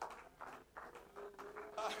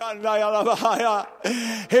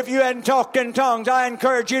 If you hadn't talked in tongues, I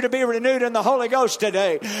encourage you to be renewed in the Holy Ghost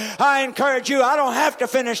today. I encourage you, I don't have to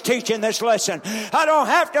finish teaching this lesson. I don't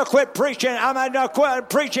have to quit preaching. I might not quit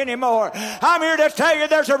preach anymore. I'm here to tell you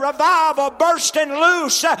there's a revival bursting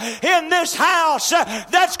loose in this house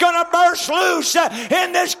that's going to burst loose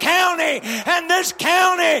in this county. And this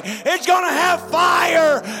county is going to have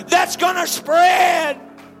fire that's going to spread.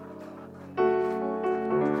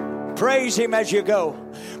 Praise Him as you go.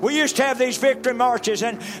 We used to have these victory marches,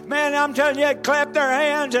 and man, I'm telling you, they'd clap their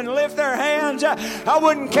hands and lift their hands. I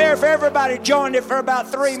wouldn't care if everybody joined it for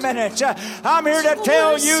about 3 minutes. I'm here to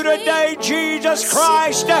tell you today, Jesus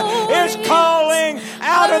Christ is calling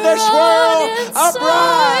out of this world a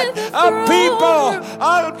bride, a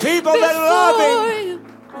people that love Him.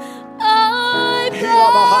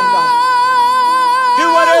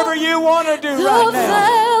 Do whatever you want to do right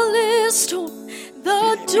now.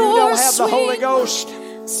 If you don't have the Holy Ghost,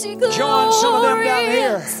 join some of them down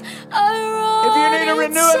here. If you need a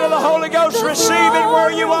renewal of the Holy Ghost, receive it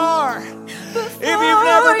where you are. If you've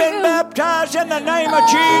never been baptized in the name of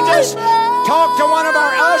Jesus, talk to one of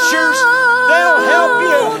our ushers. They'll help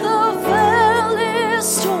you.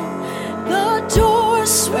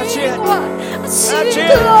 Let's That's see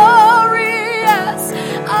it. glorious.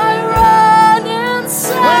 I run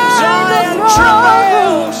inside When Zion the throne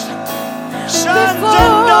room. travails, sons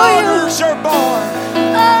and daughters are born.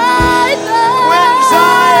 I know When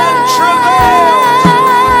Zion travails,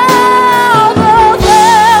 the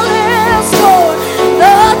veil is torn,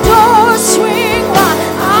 the doors swing wide.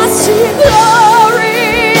 I see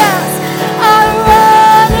glorious. I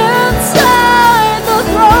run inside the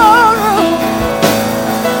throne room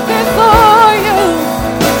before you.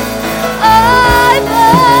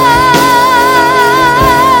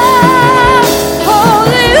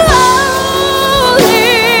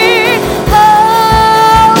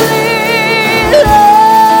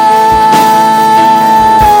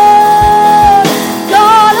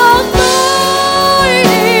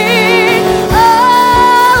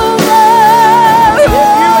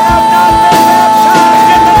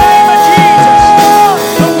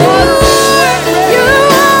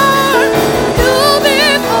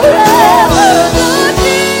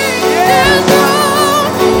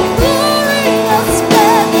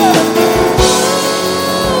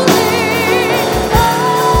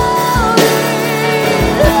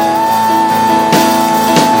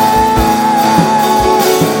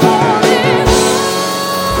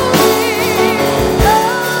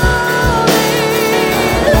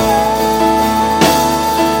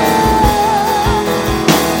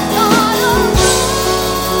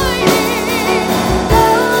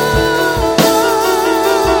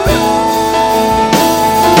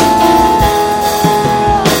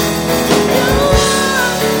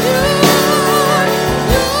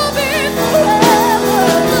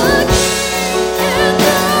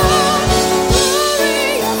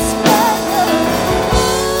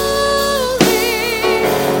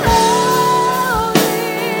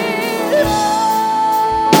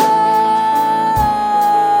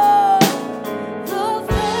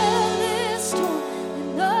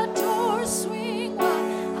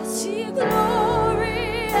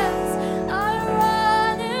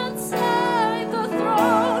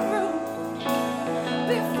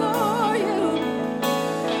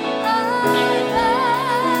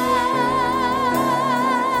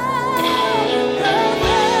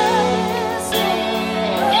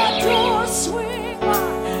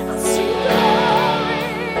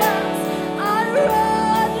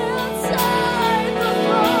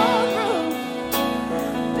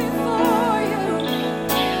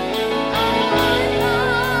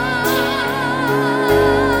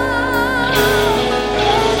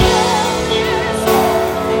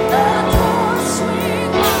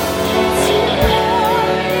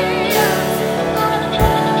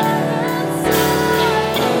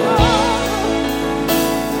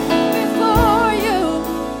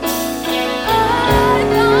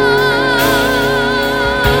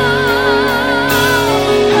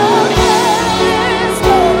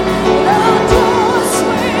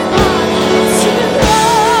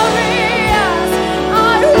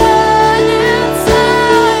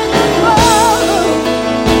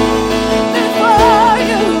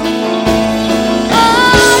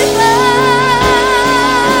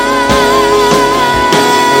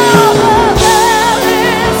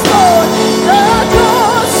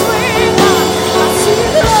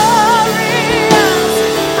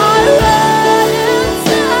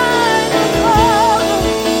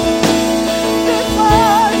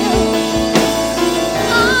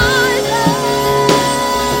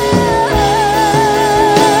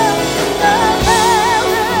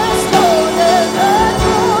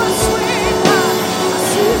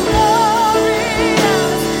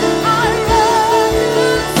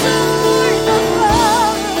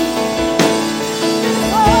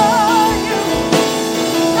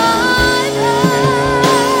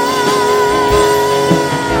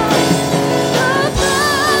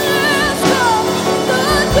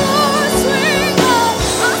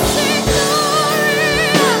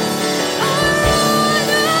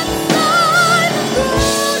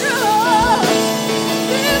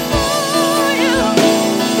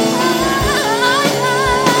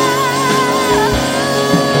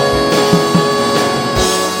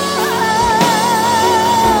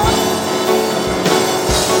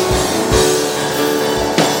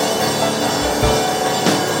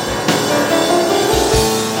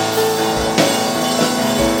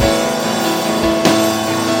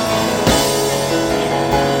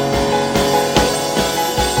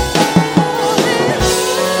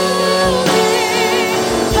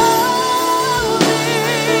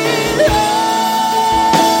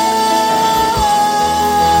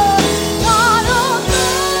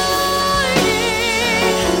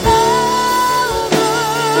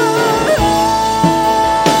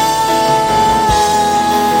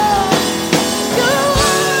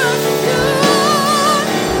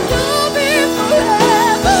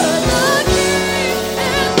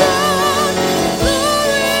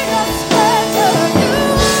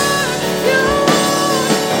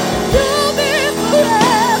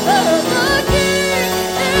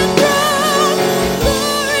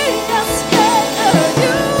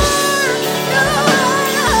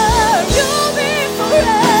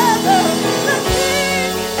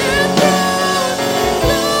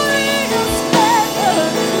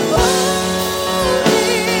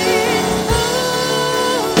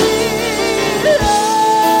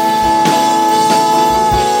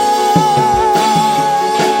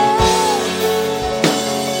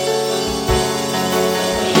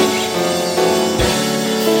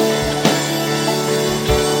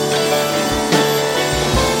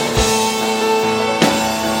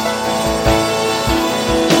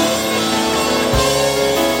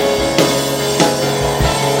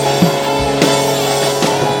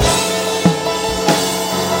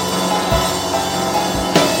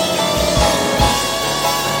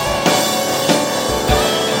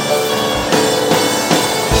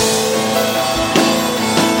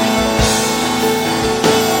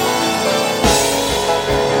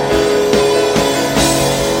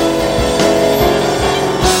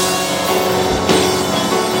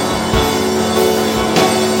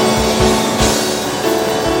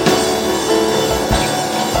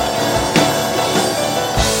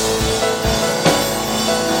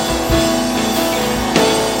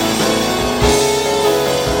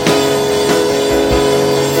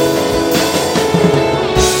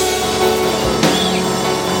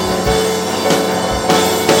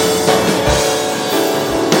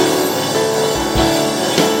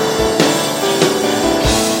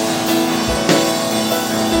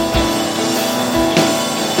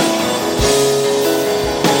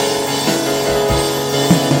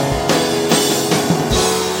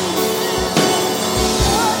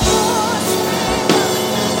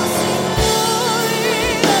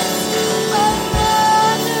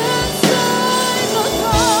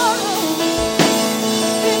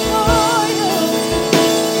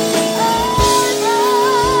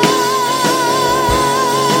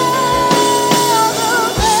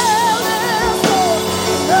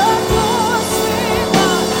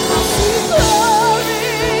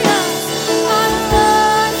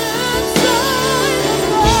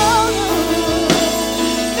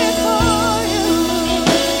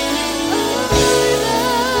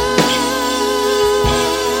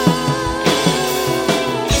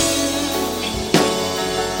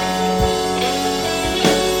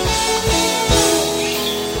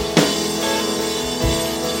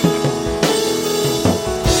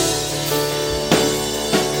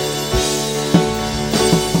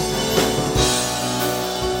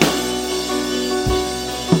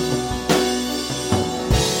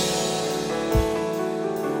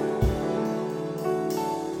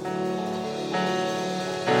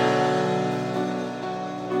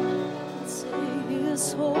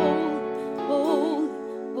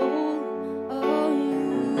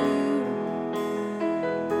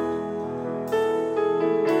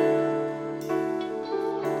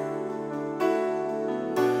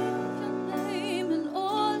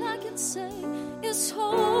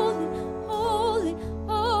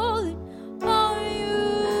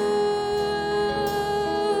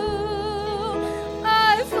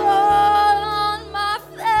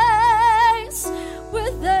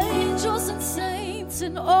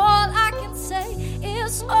 and all I can say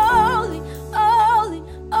is holy,